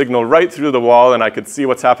that signal right through the wall, and I could see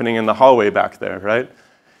what's happening in the hallway back there, right?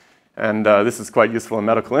 And this is quite useful in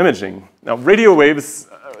medical imaging. Now, radio waves,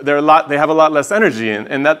 they have a lot less energy,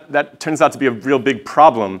 and that turns out to be a real big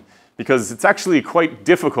problem, because it's actually quite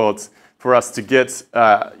difficult for us to get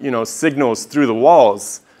signals through the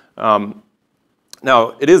walls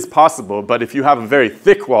Now, it is possible, but if you have a very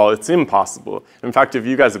thick wall, it's impossible. In fact, if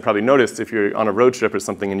you guys have probably noticed, if you're on a road trip or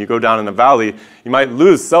something and you go down in a valley, you might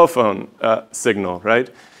lose cell phone signal, right?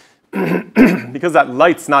 Because that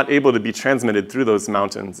light's not able to be transmitted through those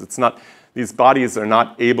mountains. It's not, these bodies are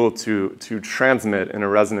not able to transmit in a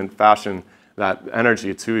resonant fashion that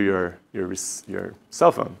energy to your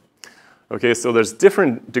cell phone. Okay, so there's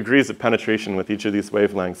different degrees of penetration with each of these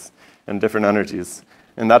wavelengths and different energies.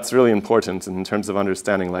 And that's really important in terms of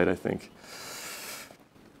understanding light, I think.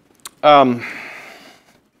 You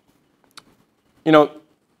know,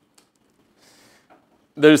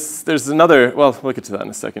 there's another, well, we'll get to that in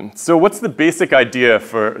a second. So what's the basic idea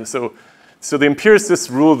for, so the empiricists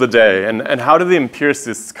rule the day, and how do the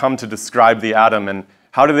empiricists come to describe the atom, and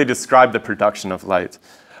how do they describe the production of light?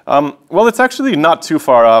 Well, it's actually not too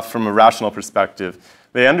far off from a rational perspective.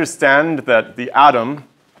 They understand that the atom,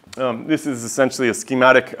 this is essentially a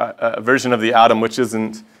schematic version of the atom, which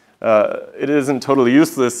isn't, it isn't totally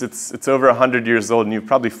useless. It's over 100 years old, and you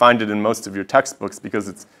probably find it in most of your textbooks because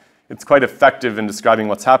it's quite effective in describing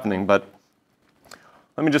what's happening. But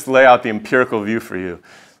let me just lay out the empirical view for you.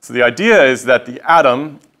 So the idea is that the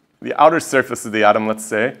atom, the outer surface of the atom, let's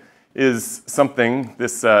say, is something,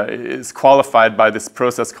 this is qualified by this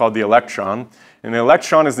process called the electron. And the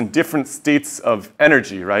electron is in different states of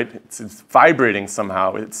energy, right? It's vibrating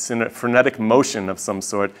somehow. It's in a frenetic motion of some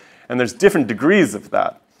sort. And there's different degrees of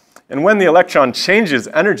that. And when the electron changes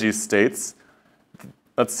energy states,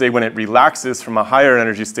 let's say when it relaxes from a higher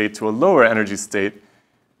energy state to a lower energy state,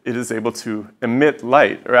 it is able to emit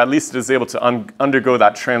light, or at least it is able to undergo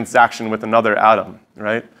that transaction with another atom,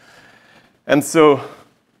 right? And so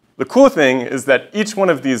the cool thing is that each one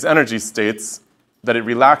of these energy states that it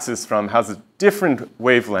relaxes from has a different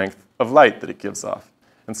wavelength of light that it gives off.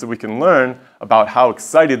 And so we can learn about how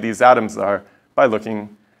excited these atoms are by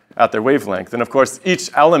looking at their wavelength. And of course, each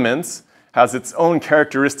element has its own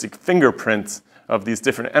characteristic fingerprint of these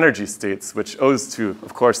different energy states, which owes to,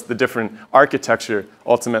 of course, the different architecture,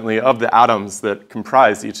 ultimately, of the atoms that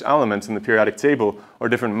comprise each element in the periodic table, or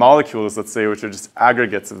different molecules, let's say, which are just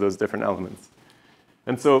aggregates of those different elements.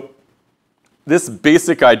 And so this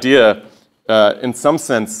basic idea, in some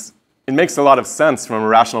sense, it makes a lot of sense from a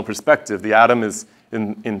rational perspective. The atom is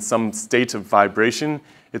in some state of vibration.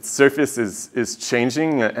 Its surface is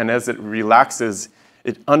changing, and as it relaxes,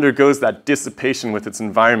 it undergoes that dissipation with its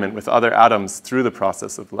environment, with other atoms, through the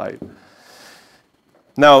process of light.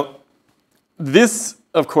 Now, this,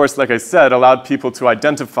 of course, like I said, allowed people to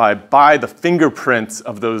identify by the fingerprint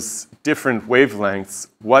of those different wavelengths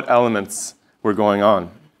what elements were going on.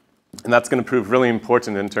 And that's going to prove really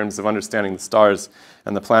important in terms of understanding the stars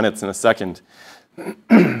and the planets in a second.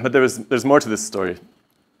 But there's more to this story.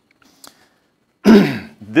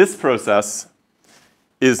 This process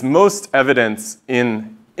is most evident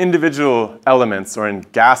in individual elements or in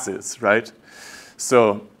gases, right?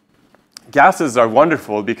 So gases are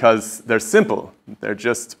wonderful because they're simple. They're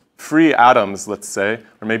just free atoms, let's say,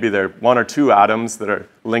 or maybe they're one or two atoms that are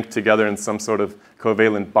linked together in some sort of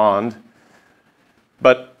covalent bond.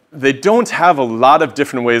 But they don't have a lot of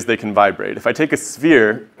different ways they can vibrate. If I take a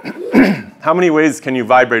sphere, how many ways can you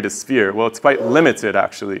vibrate a sphere? Well, it's quite limited,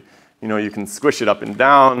 actually. You know, you can squish it up and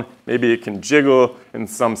down, maybe it can jiggle in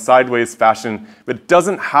some sideways fashion, but it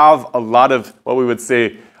doesn't have a lot of what we would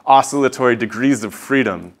say oscillatory degrees of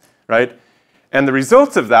freedom, right? And the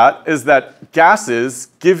result of that is that gases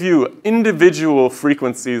give you individual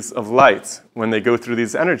frequencies of light when they go through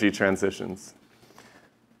these energy transitions.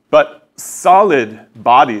 But solid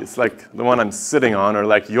bodies, like the one I'm sitting on, or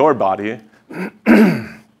like your body,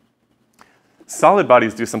 solid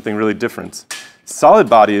bodies do something really different. Solid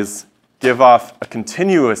bodies give off a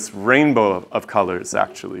continuous rainbow of colors,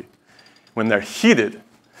 actually, when they're heated,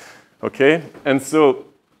 okay? And so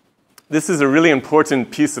this is a really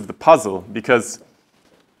important piece of the puzzle because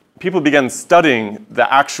people began studying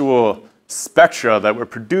the actual spectra that were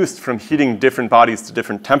produced from heating different bodies to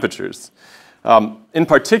different temperatures. In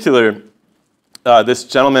particular, this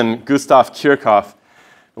gentleman, Gustav Kirchhoff,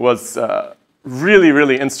 was really,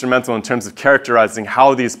 really instrumental in terms of characterizing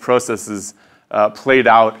how these processes played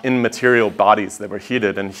out in material bodies that were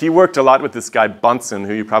heated. And he worked a lot with this guy Bunsen,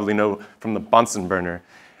 who you probably know from the Bunsen burner.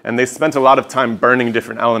 And they spent a lot of time burning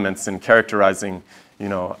different elements and characterizing, you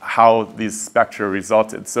know, how these spectra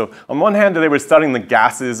resulted. So on one hand, they were studying the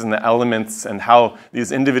gases and the elements and how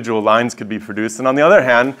these individual lines could be produced. And on the other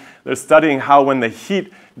hand, they're studying how when they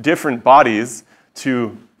heat different bodies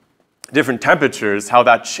to different temperatures, how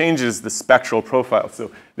that changes the spectral profile.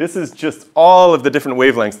 So this is just all of the different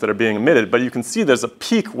wavelengths that are being emitted, but you can see there's a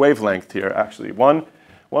peak wavelength here, actually. One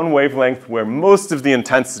wavelength where most of the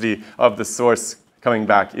intensity of the source coming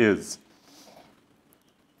back is.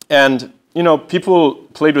 And you know, people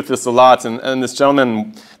played with this a lot, and this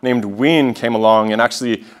gentleman named Wien came along and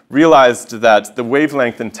actually realized that the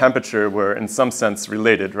wavelength and temperature were in some sense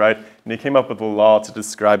related, right? And he came up with a law to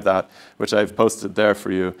describe that, which I've posted there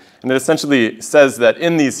for you. And it essentially says that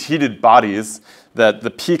in these heated bodies, that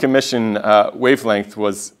the peak emission wavelength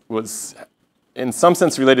was in some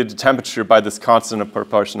sense related to temperature by this constant of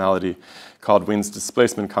proportionality called Wien's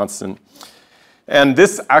displacement constant. And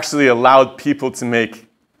this actually allowed people to make,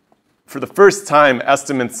 for the first time,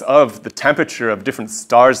 estimates of the temperature of different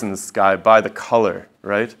stars in the sky by the color,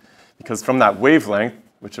 right? Because from that wavelength,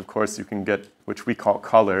 which of course you can get, which we call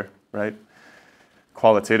color, right?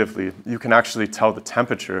 Qualitatively, you can actually tell the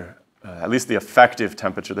temperature, at least the effective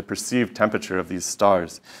temperature, the perceived temperature of these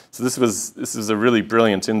stars. So this was a really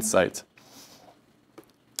brilliant insight.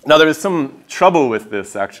 Now there is some trouble with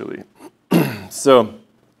this actually. So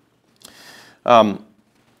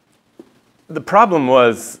the problem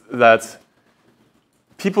was that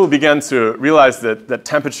people began to realize that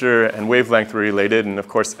temperature and wavelength were related, and of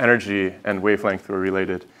course energy and wavelength were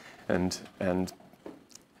related. And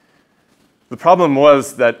the problem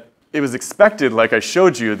was that it was expected, like I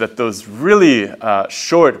showed you, that those really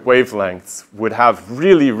short wavelengths would have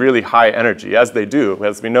really, really high energy, as they do.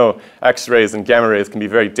 As we know, X-rays and gamma rays can be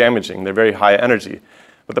very damaging. They're very high energy.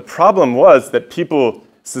 But the problem was that people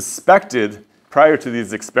suspected prior to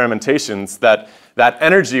these experimentations that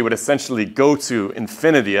energy would essentially go to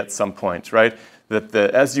infinity at some point, right? That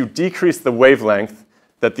as you decrease the wavelength,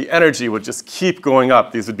 that the energy would just keep going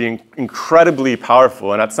up. These would be incredibly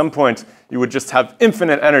powerful, and at some point, you would just have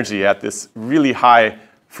infinite energy at this really high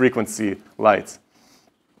frequency light.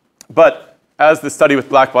 But as the study with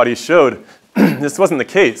black bodies showed, this wasn't the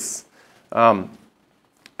case. And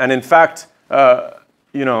in fact,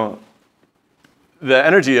 you know, the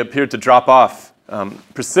energy appeared to drop off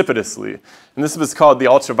precipitously. And this was called the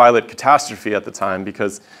ultraviolet catastrophe at the time,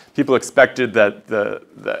 because people expected that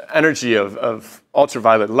the energy of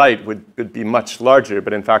ultraviolet light would be much larger,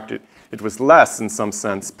 but in fact it was less in some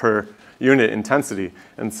sense per unit intensity.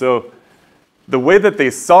 And so the way that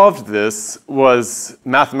they solved this was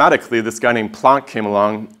mathematically. This guy named Planck came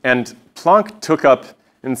along, and Planck took up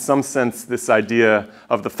in some sense this idea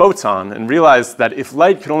of the photon and realized that if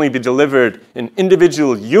light could only be delivered in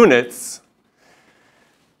individual units,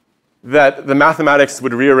 that the mathematics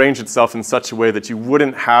would rearrange itself in such a way that you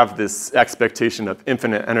wouldn't have this expectation of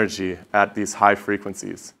infinite energy at these high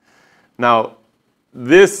frequencies. Now,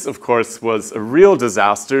 this, of course, was a real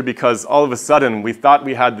disaster, because all of a sudden we thought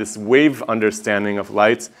we had this wave understanding of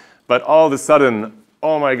light, but all of a sudden,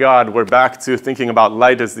 oh my God, we're back to thinking about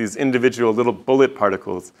light as these individual little bullet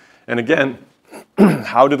particles. And again,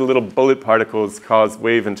 how do the little bullet particles cause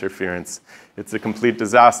wave interference? It's a complete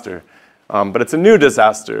disaster. But it's a new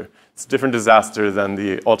disaster. It's a different disaster than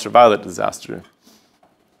the ultraviolet disaster.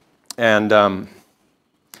 And,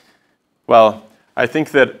 well, I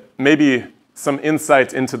think that maybe some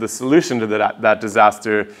insight into the solution to that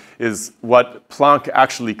disaster is what Planck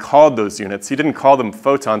actually called those units. He didn't call them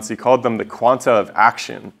photons, he called them the quanta of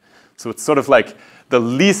action. So it's sort of like the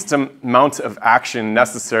least amount of action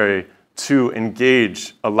necessary to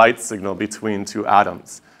engage a light signal between two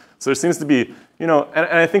atoms. So there seems to be, you know, and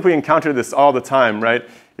I think we encounter this all the time, right?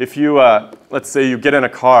 If you, let's say you get in a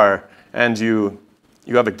car and you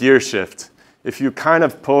have a gear shift. If you kind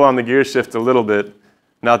of pull on the gear shift a little bit,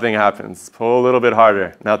 nothing happens. Pull a little bit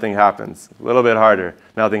harder, nothing happens. A little bit harder,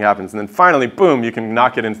 nothing happens. And then finally, boom, you can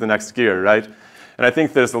knock it into the next gear, right? And I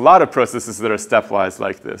think there's a lot of processes that are stepwise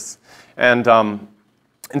like this. And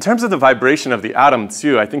in terms of the vibration of the atom,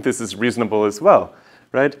 too, I think this is reasonable as well,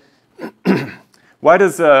 right? Why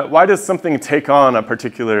does something take on a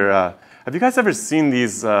particular... have you guys ever seen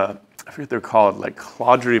these, I forget what they're called, like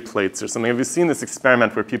Caudry plates or something? Have you seen this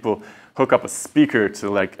experiment where people hook up a speaker to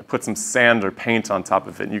like put some sand or paint on top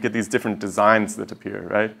of it, and you get these different designs that appear,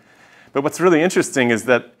 right? But what's really interesting is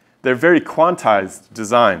that they're very quantized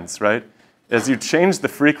designs, right? As you change the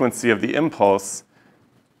frequency of the impulse,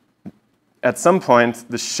 at some point,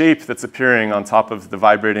 the shape that's appearing on top of the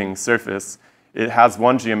vibrating surface, it has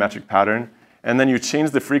one geometric pattern, and then you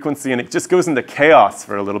change the frequency and it just goes into chaos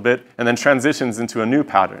for a little bit and then transitions into a new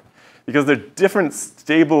pattern. Because there are different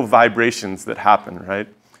stable vibrations that happen, right?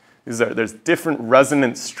 There's different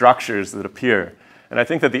resonant structures that appear. And I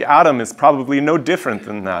think that the atom is probably no different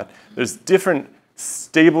than that. There's different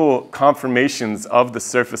stable conformations of the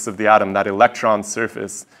surface of the atom, that electron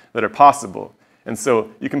surface, that are possible. And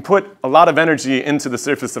so you can put a lot of energy into the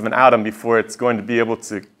surface of an atom before it's going to be able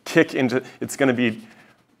to kick into, it's going to be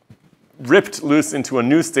ripped loose into a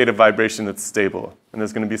new state of vibration that's stable. And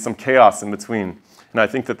there's going to be some chaos in between. And I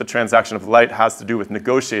think that the transaction of light has to do with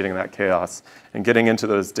negotiating that chaos and getting into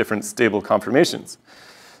those different stable conformations.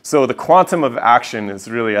 So the quantum of action is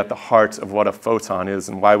really at the heart of what a photon is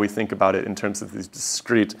and why we think about it in terms of these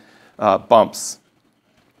discrete bumps.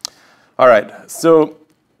 All right, so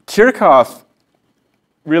Kirchhoff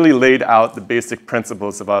really laid out the basic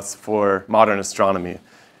principles of us for modern astronomy.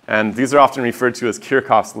 And these are often referred to as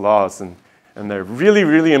Kirchhoff's laws. And they're really,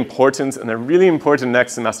 really important. And they're really important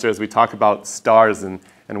next semester as we talk about stars and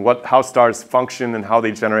how stars function and how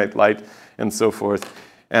they generate light and so forth.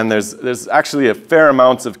 And there's actually a fair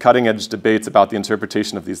amount of cutting-edge debates about the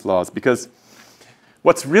interpretation of these laws. Because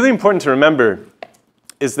what's really important to remember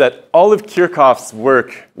is that all of Kirchhoff's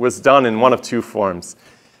work was done in one of two forms.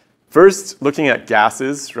 First, looking at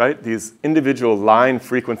gases, right? These individual line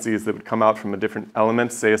frequencies that would come out from a different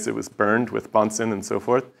element, say as it was burned with Bunsen and so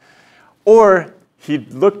forth. Or he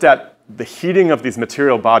looked at the heating of these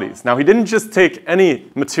material bodies. Now, he didn't just take any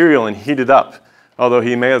material and heat it up, although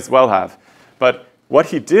he may as well have. But what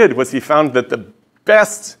he did was he found that the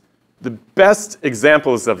best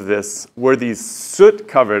examples of this were these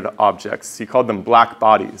soot-covered objects. He called them black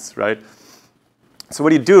bodies, right? So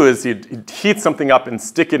what he'd do is he'd heat something up and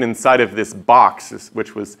stick it inside of this box,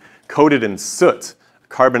 which was coated in soot, a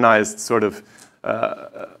carbonized sort of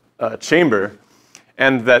chamber.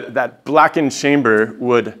 And that blackened chamber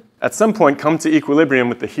would, at some point, come to equilibrium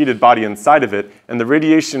with the heated body inside of it, and the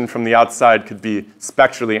radiation from the outside could be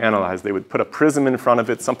spectrally analyzed. They would put a prism in front of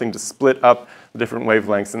it, something to split up the different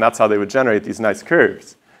wavelengths, and that's how they would generate these nice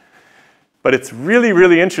curves. But it's really,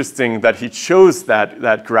 really interesting that he chose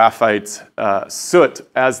that graphite soot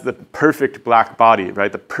as the perfect black body,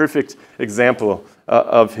 right? The perfect example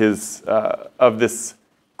of this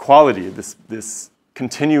quality, this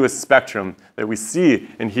continuous spectrum that we see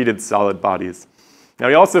in heated solid bodies. Now,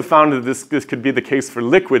 he also found that this could be the case for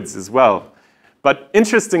liquids as well. But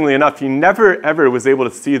interestingly enough, he never, ever was able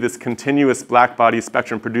to see this continuous black body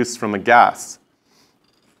spectrum produced from a gas.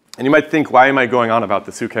 And you might think, why am I going on about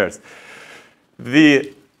this? Who cares?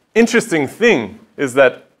 The interesting thing is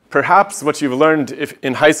that perhaps what you've learned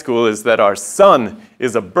in high school is that our sun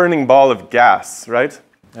is a burning ball of gas, right?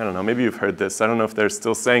 I don't know, maybe you've heard this. I don't know if they're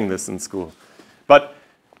still saying this in school. But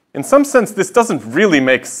in some sense, this doesn't really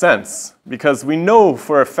make sense because we know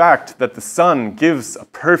for a fact that the sun gives a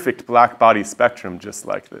perfect black body spectrum just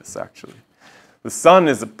like this, actually. The sun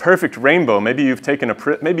is a perfect rainbow. Maybe you've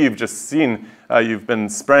maybe you've just seen, you've been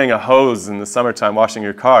spraying a hose in the summertime washing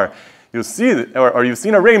your car. You'll see, or you've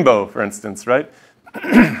seen a rainbow, for instance, right?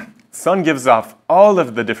 Sun gives off all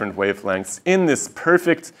of the different wavelengths in this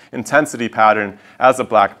perfect intensity pattern as a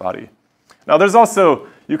black body. Now,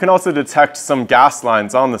 you can also detect some gas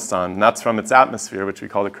lines on the sun, and that's from its atmosphere, which we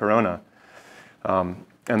call the corona, and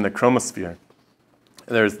the chromosphere.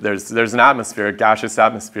 There's an atmosphere, a gaseous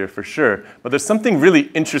atmosphere for sure, but there's something really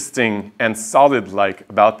interesting and solid-like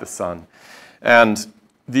about the sun. And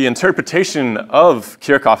the interpretation of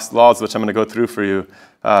Kirchhoff's laws, which I'm going to go through for you,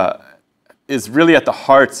 is really at the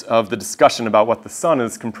heart of the discussion about what the sun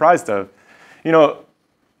is comprised of. You know,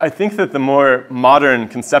 I think that the more modern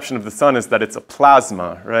conception of the sun is that it's a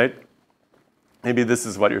plasma, right? Maybe this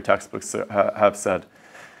is what your textbooks have said.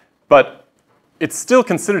 But it's still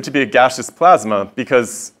considered to be a gaseous plasma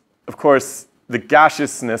because, of course, the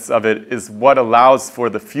gaseousness of it is what allows for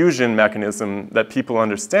the fusion mechanism that people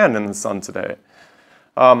understand in the sun today.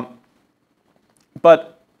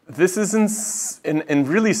 But this is in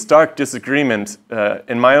really stark disagreement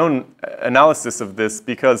in my own analysis of this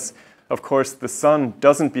because, of course, the sun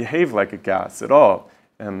doesn't behave like a gas at all.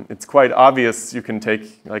 It's quite obvious. You can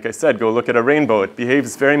take, like I said, go look at a rainbow. It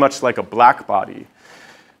behaves very much like a black body.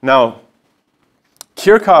 Now,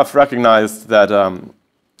 Kirchhoff recognized that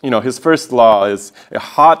his first law is a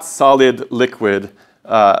hot, solid liquid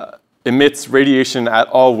emits radiation at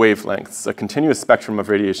all wavelengths, a continuous spectrum of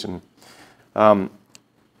radiation.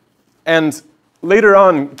 And later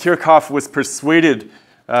on, Kirchhoff was persuaded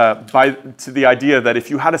to the idea that if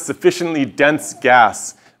you had a sufficiently dense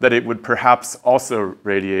gas, that it would perhaps also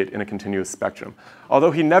radiate in a continuous spectrum. Although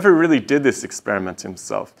he never really did this experiment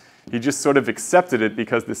himself. He just sort of accepted it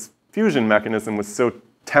because this fusion mechanism was so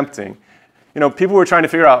tempting. People were trying to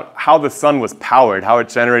figure out how the sun was powered, how it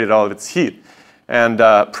generated all of its heat. And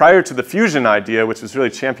prior to the fusion idea, which was really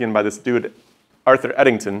championed by this dude, Arthur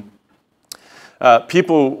Eddington,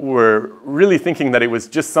 people were really thinking that it was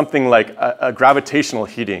just something like a gravitational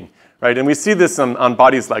heating, right? And we see this on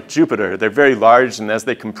bodies like Jupiter. They're very large, and as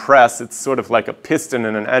they compress, it's sort of like a piston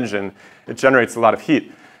in an engine. It generates a lot of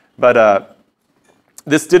heat. But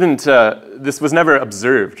this was never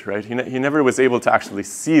observed, right? He never was able to actually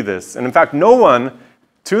see this. And in fact, no one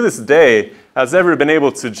to this day has ever been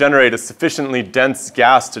able to generate a sufficiently dense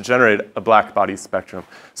gas to generate a black body spectrum.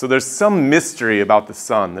 So there's some mystery about the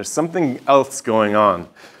sun. There's something else going on.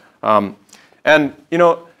 And, you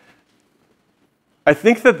know, I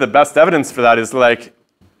think that the best evidence for that is like,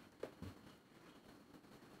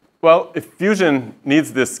 well, if fusion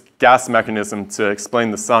needs this gas mechanism to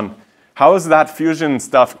explain the sun, how is that fusion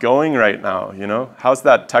stuff going right now, you know? How's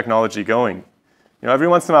that technology going? You know, every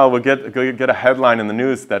once in a while we'll get a headline in the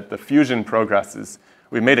news that the fusion progresses.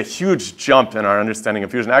 We made a huge jump in our understanding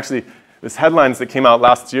of fusion. Actually, these headlines that came out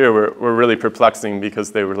last year were really perplexing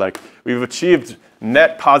because they were like, we've achieved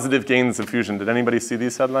net positive gains of fusion. Did anybody see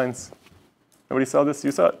these headlines? Nobody saw this?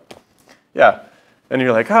 You saw it? Yeah. And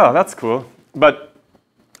you're like, oh, that's cool. But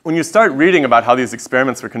when you start reading about how these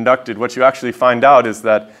experiments were conducted, what you actually find out is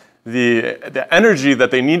that the energy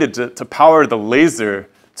that they needed to power the laser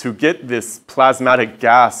to get this plasmatic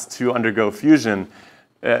gas to undergo fusion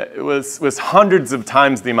was hundreds of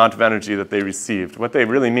times the amount of energy that they received. What they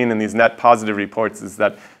really mean in these net positive reports is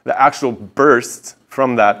that the actual burst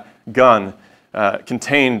from that gun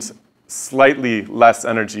contained slightly less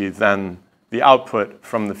energy than the output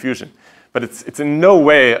from the fusion. But it's in no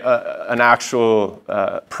way an actual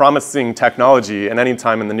promising technology in any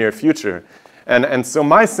time in the near future. And so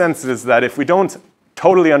my sense is that if we don't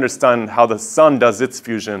totally understand how the sun does its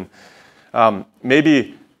fusion,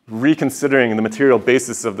 maybe reconsidering the material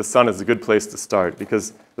basis of the sun is a good place to start,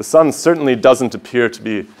 because the sun certainly doesn't appear to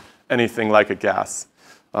be anything like a gas,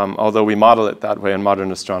 although we model it that way in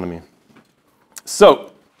modern astronomy.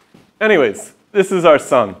 So, anyways, this is our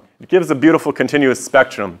sun. It gives a beautiful continuous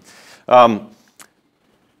spectrum. The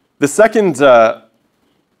second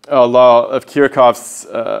law of Kirchhoff's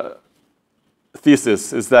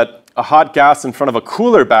thesis is that a hot gas in front of a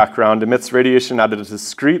cooler background emits radiation at a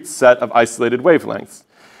discrete set of isolated wavelengths.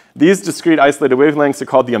 These discrete isolated wavelengths are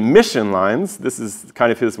called the emission lines. This is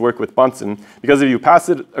kind of his work with Bunsen, because if you pass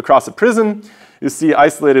it across a prism, you see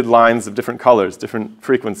isolated lines of different colors, different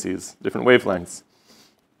frequencies, different wavelengths.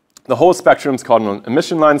 The whole spectrum is called an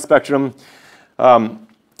emission line spectrum. And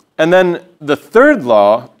then the third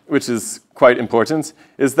law, which is quite important,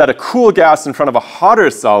 is that a cool gas in front of a hotter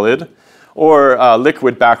solid or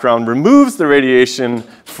liquid background removes the radiation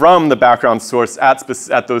from the background source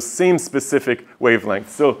at those same specific wavelengths.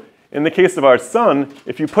 So in the case of our sun,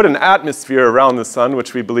 if you put an atmosphere around the sun,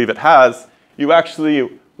 which we believe it has, you actually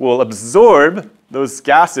will absorb, those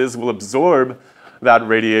gases will absorb that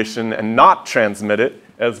radiation and not transmit it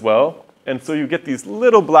as well. And so you get these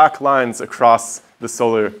little black lines across the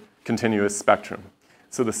solar continuous spectrum.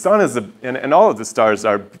 So the sun is, and all of the stars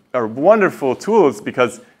are wonderful tools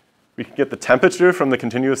because we can get the temperature from the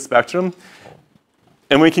continuous spectrum,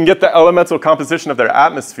 and we can get the elemental composition of their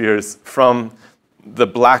atmospheres from the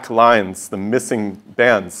black lines, the missing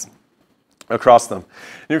bands across them.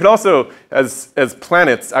 And you can also, as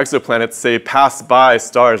planets, exoplanets, say, pass by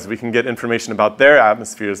stars, we can get information about their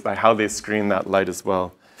atmospheres by how they screen that light as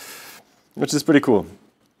well, which is pretty cool.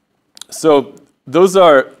 So those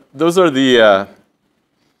are the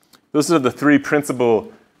three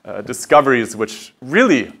principal discoveries which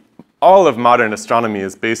really all of modern astronomy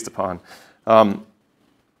is based upon.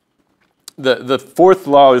 The fourth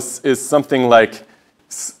law is something like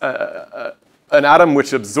an atom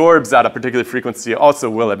which absorbs at a particular frequency also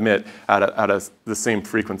will emit at the same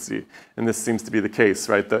frequency. And this seems to be the case,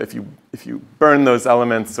 right? If you burn those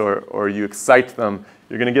elements or you excite them,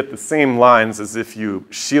 you're going to get the same lines as if you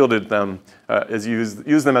shielded them, as you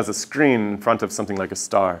use them as a screen in front of something like a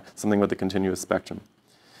star, something with a continuous spectrum.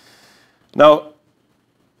 Now,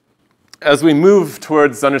 as we move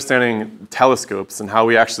towards understanding telescopes and how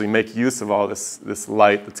we actually make use of all this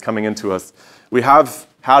light that's coming into us, we have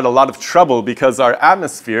had a lot of trouble because our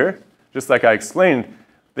atmosphere, just like I explained,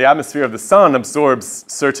 the atmosphere of the sun absorbs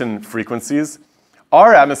certain frequencies.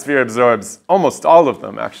 Our atmosphere absorbs almost all of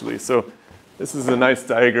them, actually. So this is a nice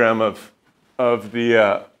diagram of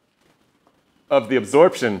the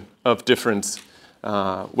absorption of different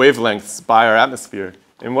wavelengths by our atmosphere.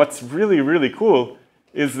 And what's really, really cool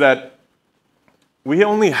is that we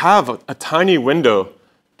only have a tiny window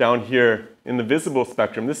down here in the visible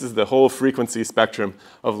spectrum. This is the whole frequency spectrum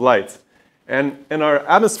of light. And our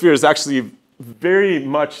atmosphere is actually very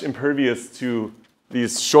much impervious to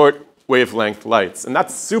these short wavelength lights. And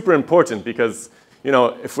that's super important because, you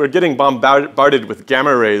know, if we're getting bombarded with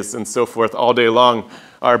gamma rays and so forth all day long,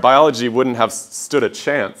 our biology wouldn't have stood a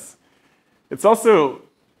chance. It's also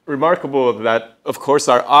remarkable that, of course,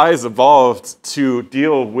 our eyes evolved to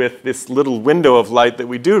deal with this little window of light that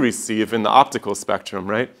we do receive in the optical spectrum,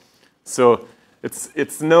 right? So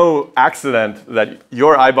it's no accident that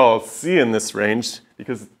your eyeballs see in this range,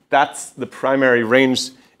 because that's the primary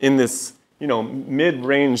range in this,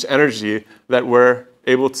 mid-range energy that we're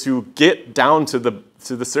able to get down to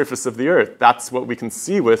the surface of the Earth. That's what we can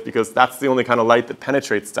see with, because that's the only kind of light that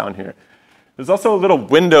penetrates down here. There's also a little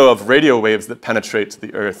window of radio waves that penetrate to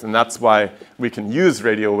the Earth, and that's why we can use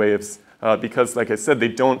radio waves, because, like I said, they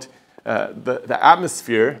don't, the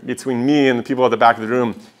atmosphere between me and the people at the back of the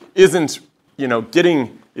room isn't,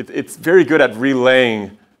 it's very good at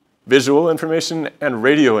relaying visual information and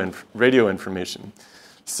radio information.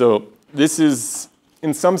 So this is,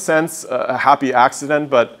 in some sense, a happy accident,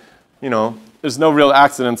 but, there's no real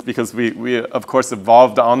accidents, because we of course,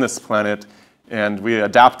 evolved on this planet, and we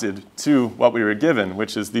adapted to what we were given,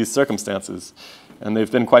 which is these circumstances. And they've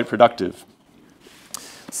been quite productive.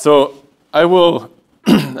 So I'm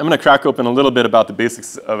going to crack open a little bit about the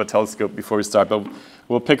basics of a telescope before we start, but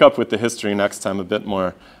we'll pick up with the history next time a bit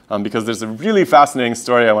more, because there's a really fascinating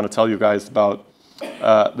story I want to tell you guys about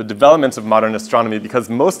the development of modern astronomy, because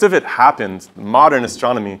most of it happened, modern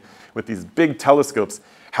astronomy, with these big telescopes,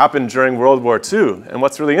 happened during World War II. And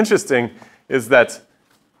what's really interesting is that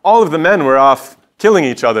all of the men were off killing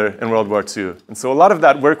each other in World War II. And so a lot of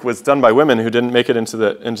that work was done by women who didn't make it into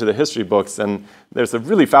the history books. And there's a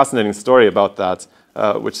really fascinating story about that,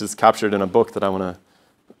 which is captured in a book that I want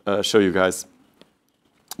to show you guys.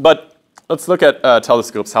 But let's look at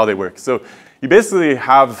telescopes, how they work. So you basically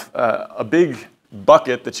have a big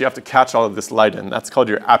bucket that you have to catch all of this light in. That's called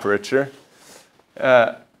your aperture.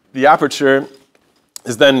 The aperture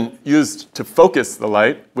is then used to focus the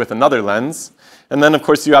light with another lens. And then, of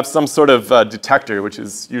course, you have some sort of detector, which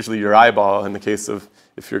is usually your eyeball in the case of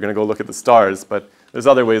if you're going to go look at the stars. But there's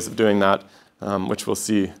other ways of doing that, which we'll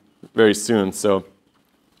see very soon. So,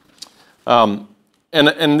 and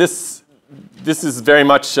this is very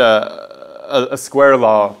much a square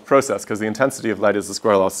law process, because the intensity of light is a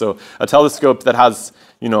square law. So a telescope that has,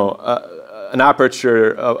 an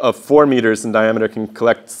aperture of 4 meters in diameter can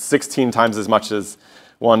collect 16 times as much as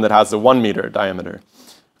one that has a 1 meter diameter.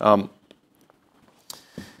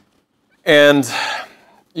 And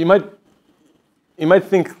you might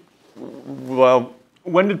think, well,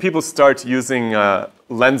 when did people start using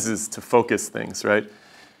lenses to focus things, right?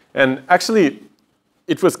 And actually,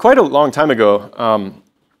 it was quite a long time ago.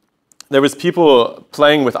 There was people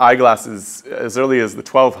playing with eyeglasses as early as the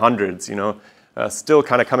 1200s, still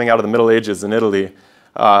kind of coming out of the Middle Ages in Italy.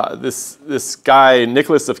 This guy,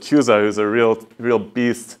 Nicholas of Cusa, who's a real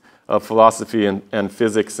beast of philosophy and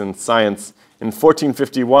physics and science, in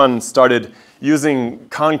 1451 started using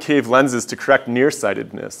concave lenses to correct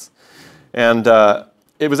nearsightedness. And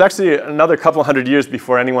it was actually another couple hundred years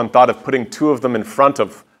before anyone thought of putting two of them in front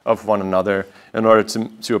of one another in order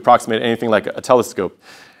to approximate anything like a telescope.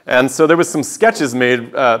 And so there was some sketches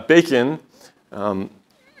made. Bacon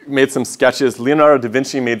made some sketches. Leonardo da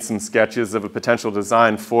Vinci made some sketches of a potential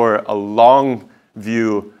design for a long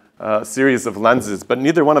view series of lenses, but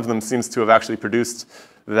neither one of them seems to have actually produced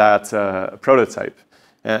that prototype.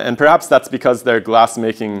 And perhaps that's because their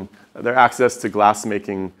access to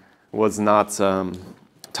glassmaking was not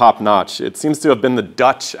top-notch. It seems to have been the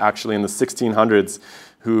Dutch, actually, in the 1600s,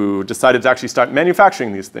 who decided to actually start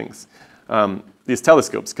manufacturing these things, these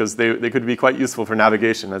telescopes, because they could be quite useful for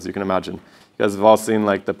navigation, as you can imagine. You guys have all seen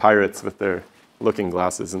like the pirates with their looking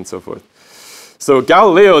glasses and so forth. So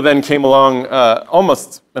Galileo then came along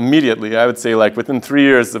almost immediately. I would say like within 3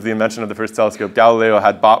 years of the invention of the first telescope, Galileo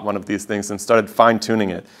had bought one of these things and started fine-tuning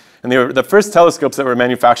it. And the first telescopes that were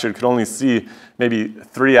manufactured could only see maybe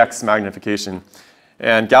 3x magnification.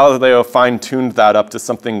 And Galileo fine-tuned that up to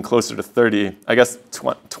something closer to 30. I guess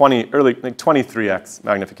 23x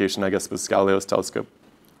magnification, I guess, was Galileo's telescope.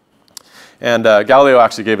 And Galileo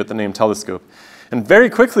actually gave it the name telescope. And very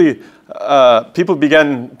quickly, people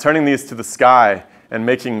began turning these to the sky and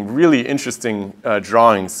making really interesting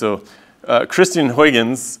drawings. So Christian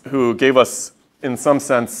Huygens, who gave us, in some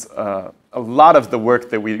sense, a lot of the work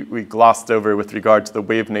that we glossed over with regard to the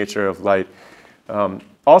wave nature of light.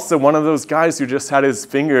 Also, one of those guys who just had his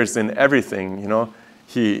fingers in everything.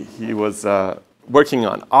 He was working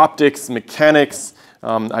on optics, mechanics.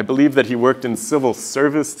 I believe that he worked in civil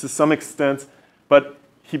service to some extent. But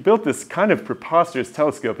he built this kind of preposterous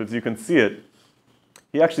telescope, as you can see it.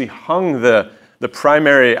 He actually hung the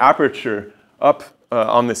primary aperture up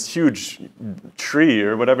on this huge tree,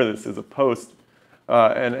 or whatever this is, a post,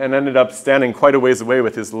 and ended up standing quite a ways away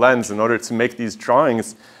with his lens in order to make these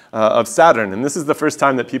drawings of Saturn. And this is the first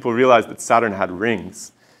time that people realized that Saturn had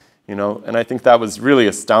rings. you know, and I think that was really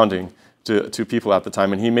astounding to people at the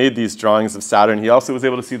time. And he made these drawings of Saturn. He also was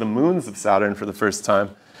able to see the moons of Saturn for the first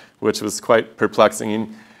time, which was quite perplexing.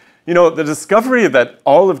 And, you know, the discovery that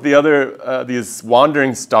all of the other, these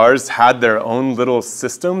wandering stars had their own little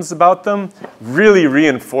systems about them really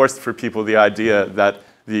reinforced for people the idea that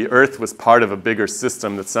the Earth was part of a bigger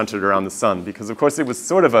system that centered around the sun. Because, of course, it was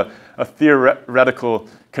sort of a theoretical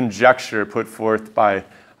conjecture put forth by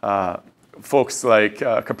folks like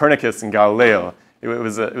Copernicus and Galileo. It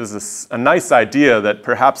was a nice idea that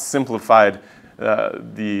perhaps simplified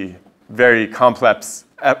the very complex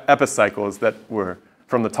epicycles that were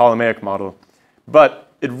from the Ptolemaic model.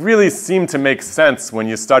 But it really seemed to make sense when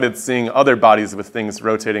you started seeing other bodies with things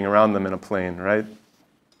rotating around them in a plane, right?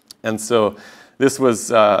 And so this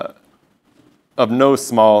was of no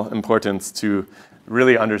small importance to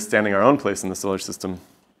really understanding our own place in the solar system.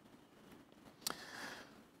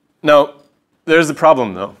 Now, there's a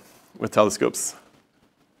problem, though, with telescopes.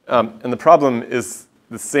 And the problem is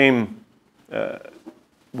the same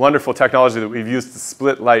wonderful technology that we've used to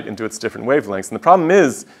split light into its different wavelengths. And the problem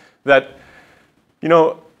is that, you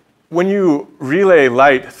know, when you relay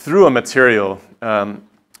light through a material,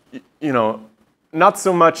 you know, not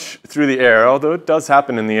so much through the air, although it does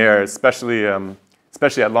happen in the air, especially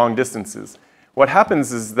at long distances. What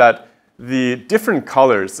happens is that the different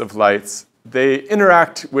colors of lights, they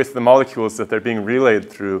interact with the molecules that they're being relayed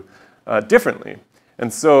through differently.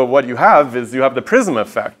 And so what you have is you have the prism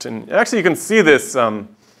effect. And actually you can see this,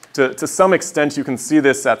 to some extent you can see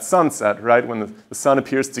this at sunset, right? When the sun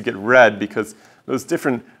appears to get red because those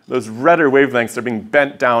redder wavelengths are being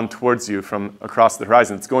bent down towards you from across the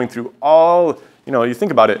horizon. It's going through all, you know, you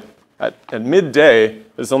think about it, at midday,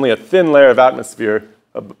 there's only a thin layer of atmosphere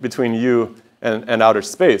between you and outer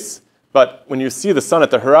space. But when you see the sun at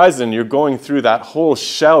the horizon, you're going through that whole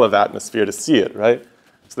shell of atmosphere to see it, right?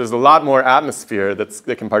 So there's a lot more atmosphere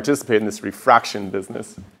that can participate in this refraction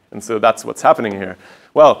business. And so that's what's happening here.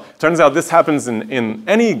 Well, it turns out this happens in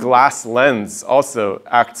any glass lens also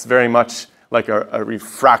acts very much like a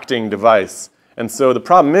refracting device. And so the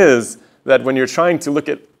problem is that when you're trying to look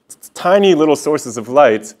at tiny little sources of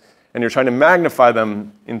light and you're trying to magnify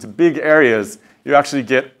them into big areas, you actually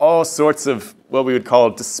get all sorts of what we would call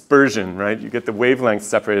dispersion, right? You get the wavelengths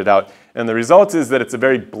separated out. And the result is that it's a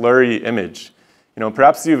very blurry image. You know,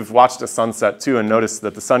 perhaps you've watched a sunset too and noticed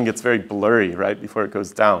that the sun gets very blurry right before it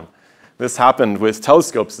goes down. This happened with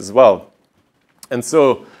telescopes as well. And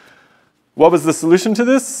so what was the solution to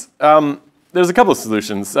this? There's a couple of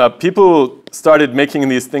solutions. People started making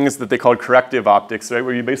these things that they called corrective optics, right,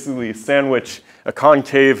 where you basically sandwich a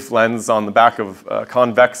concave lens on the back of a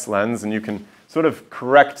convex lens, and you can sort of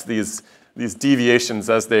correct these deviations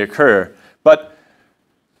as they occur. But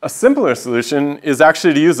a simpler solution is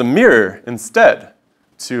actually to use a mirror instead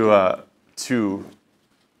to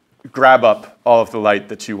grab up all of the light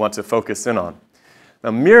that you want to focus in on. Now,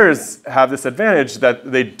 mirrors have this advantage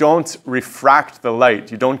that they don't refract the light.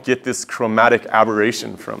 You don't get this chromatic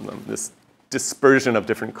aberration from them, this dispersion of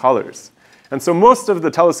different colors. And so most of the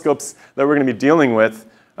telescopes that we're going to be dealing with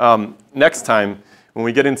next time, when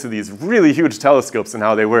we get into these really huge telescopes and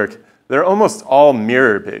how they work, they're almost all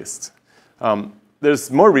mirror-based. There's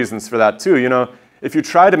more reasons for that too. You know, if you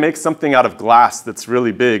try to make something out of glass that's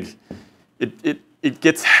really big, it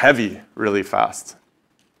gets heavy really fast.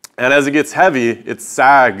 And as it gets heavy, it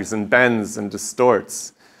sags and bends and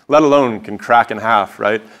distorts, let alone can crack in half,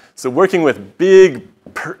 right? So working with big,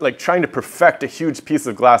 like trying to perfect a huge piece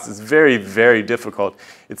of glass is very, very difficult.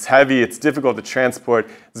 It's heavy, it's difficult to transport,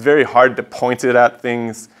 it's very hard to point it at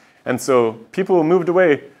things. And so people moved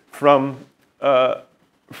away from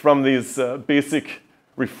these basic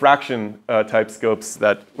refraction type scopes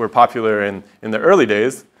that were popular in the early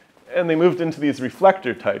days, and they moved into these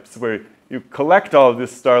reflector types where you collect all of this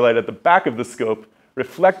starlight at the back of the scope,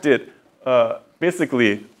 reflect it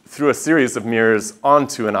basically through a series of mirrors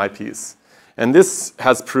onto an eyepiece. And this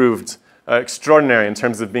has proved extraordinary in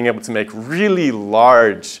terms of being able to make really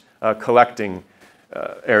large collecting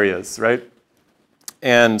areas, right?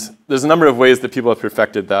 And there's a number of ways that people have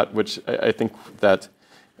perfected that, which I think that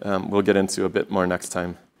we'll get into a bit more next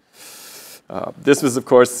time. This was, of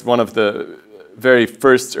course, one of the very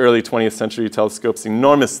first early 20th century telescopes,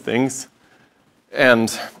 enormous things.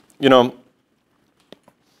 And, you know,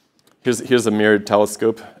 here's a mirrored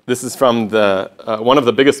telescope. This is from one of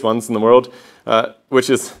the biggest ones in the world, which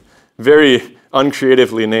is very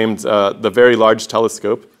uncreatively named the Very Large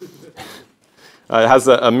Telescope. It has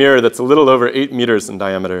a mirror that's a little over 8 meters in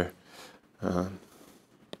diameter.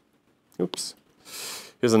 Oops.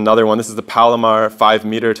 Here's another one. This is the Palomar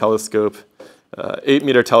 5-meter telescope,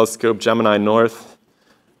 8-meter telescope, Gemini North.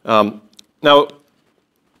 Now,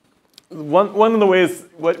 one of the ways,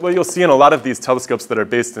 what you'll see in a lot of these telescopes that are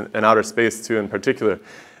based in outer space too in particular,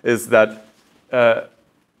 is that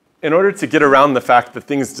in order to get around the fact that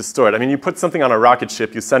things distort, I mean, you put something on a rocket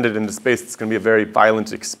ship, you send it into space, it's going to be a very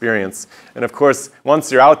violent experience. And of course,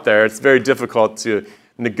 once you're out there, it's very difficult to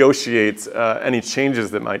negotiate any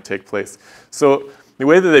changes that might take place. So the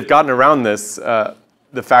way that they've gotten around this,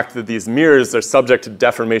 the fact that these mirrors are subject to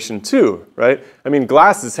deformation too, right? I mean,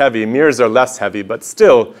 glass is heavy, mirrors are less heavy, but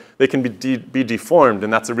still, they can be deformed,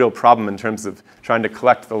 and that's a real problem in terms of trying to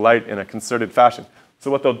collect the light in a concerted fashion.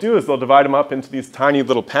 So what they'll do is they'll divide them up into these tiny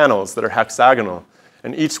little panels that are hexagonal.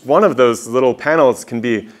 And each one of those little panels can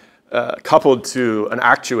be coupled to an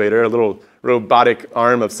actuator, a little robotic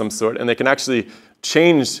arm of some sort, and they can actually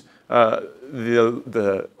change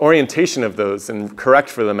the orientation of those and correct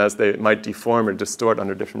for them as they might deform or distort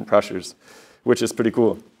under different pressures, which is pretty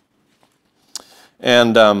cool.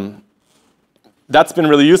 And that's been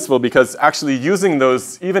really useful because actually using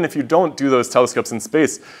those, even if you don't do those telescopes in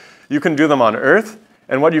space, you can do them on Earth.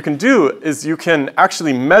 And what you can do is you can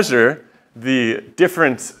actually measure the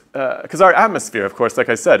different, because our atmosphere, of course, like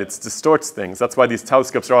I said, it distorts things. That's why these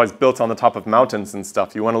telescopes are always built on the top of mountains and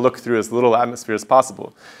stuff. You want to look through as little atmosphere as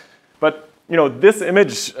possible. But you know, this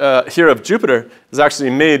image here of Jupiter is actually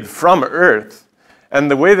made from Earth.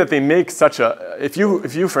 And the way that they make such a, if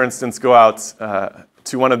you for instance, go out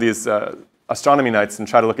to one of these astronomy nights and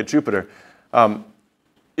try to look at Jupiter,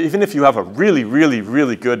 even if you have a really, really,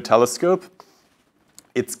 really good telescope,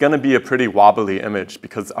 it's going to be a pretty wobbly image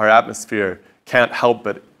because our atmosphere can't help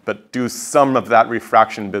but do some of that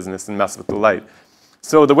refraction business and mess with the light.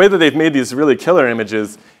 So the way that they've made these really killer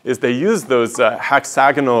images is they use those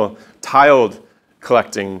hexagonal tiled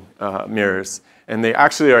collecting mirrors, and they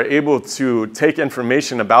actually are able to take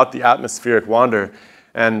information about the atmospheric wander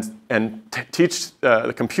and teach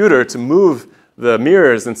the computer to move the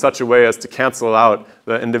mirrors in such a way as to cancel out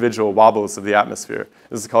the individual wobbles of the atmosphere.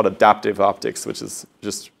 This is called adaptive optics, which is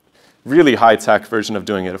just really high-tech version of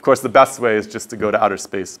doing it. Of course, the best way is just to go to outer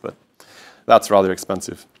space, but that's rather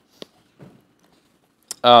expensive.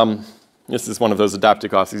 This is one of those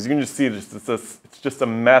adaptive optics. You can just see it's just a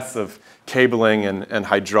mess of cabling and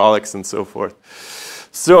hydraulics and so forth.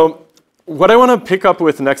 So what I want to pick up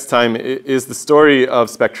with next time is the story of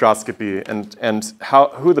spectroscopy and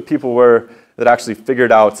who the people were that actually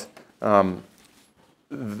figured out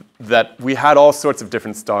that we had all sorts of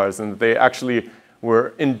different stars and they actually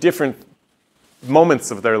were in different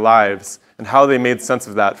moments of their lives and how they made sense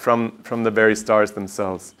of that from the very stars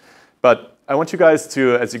themselves. But I want you guys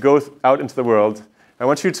to, as you go out into the world, I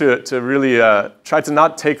want you to really try to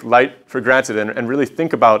not take light for granted and really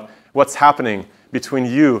think about what's happening between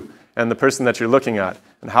you and the person that you're looking at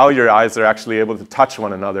and how your eyes are actually able to touch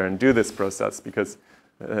one another and do this process because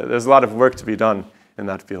there's a lot of work to be done in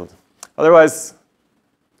that field. Otherwise,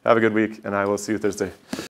 have a good week, and I will see you Thursday.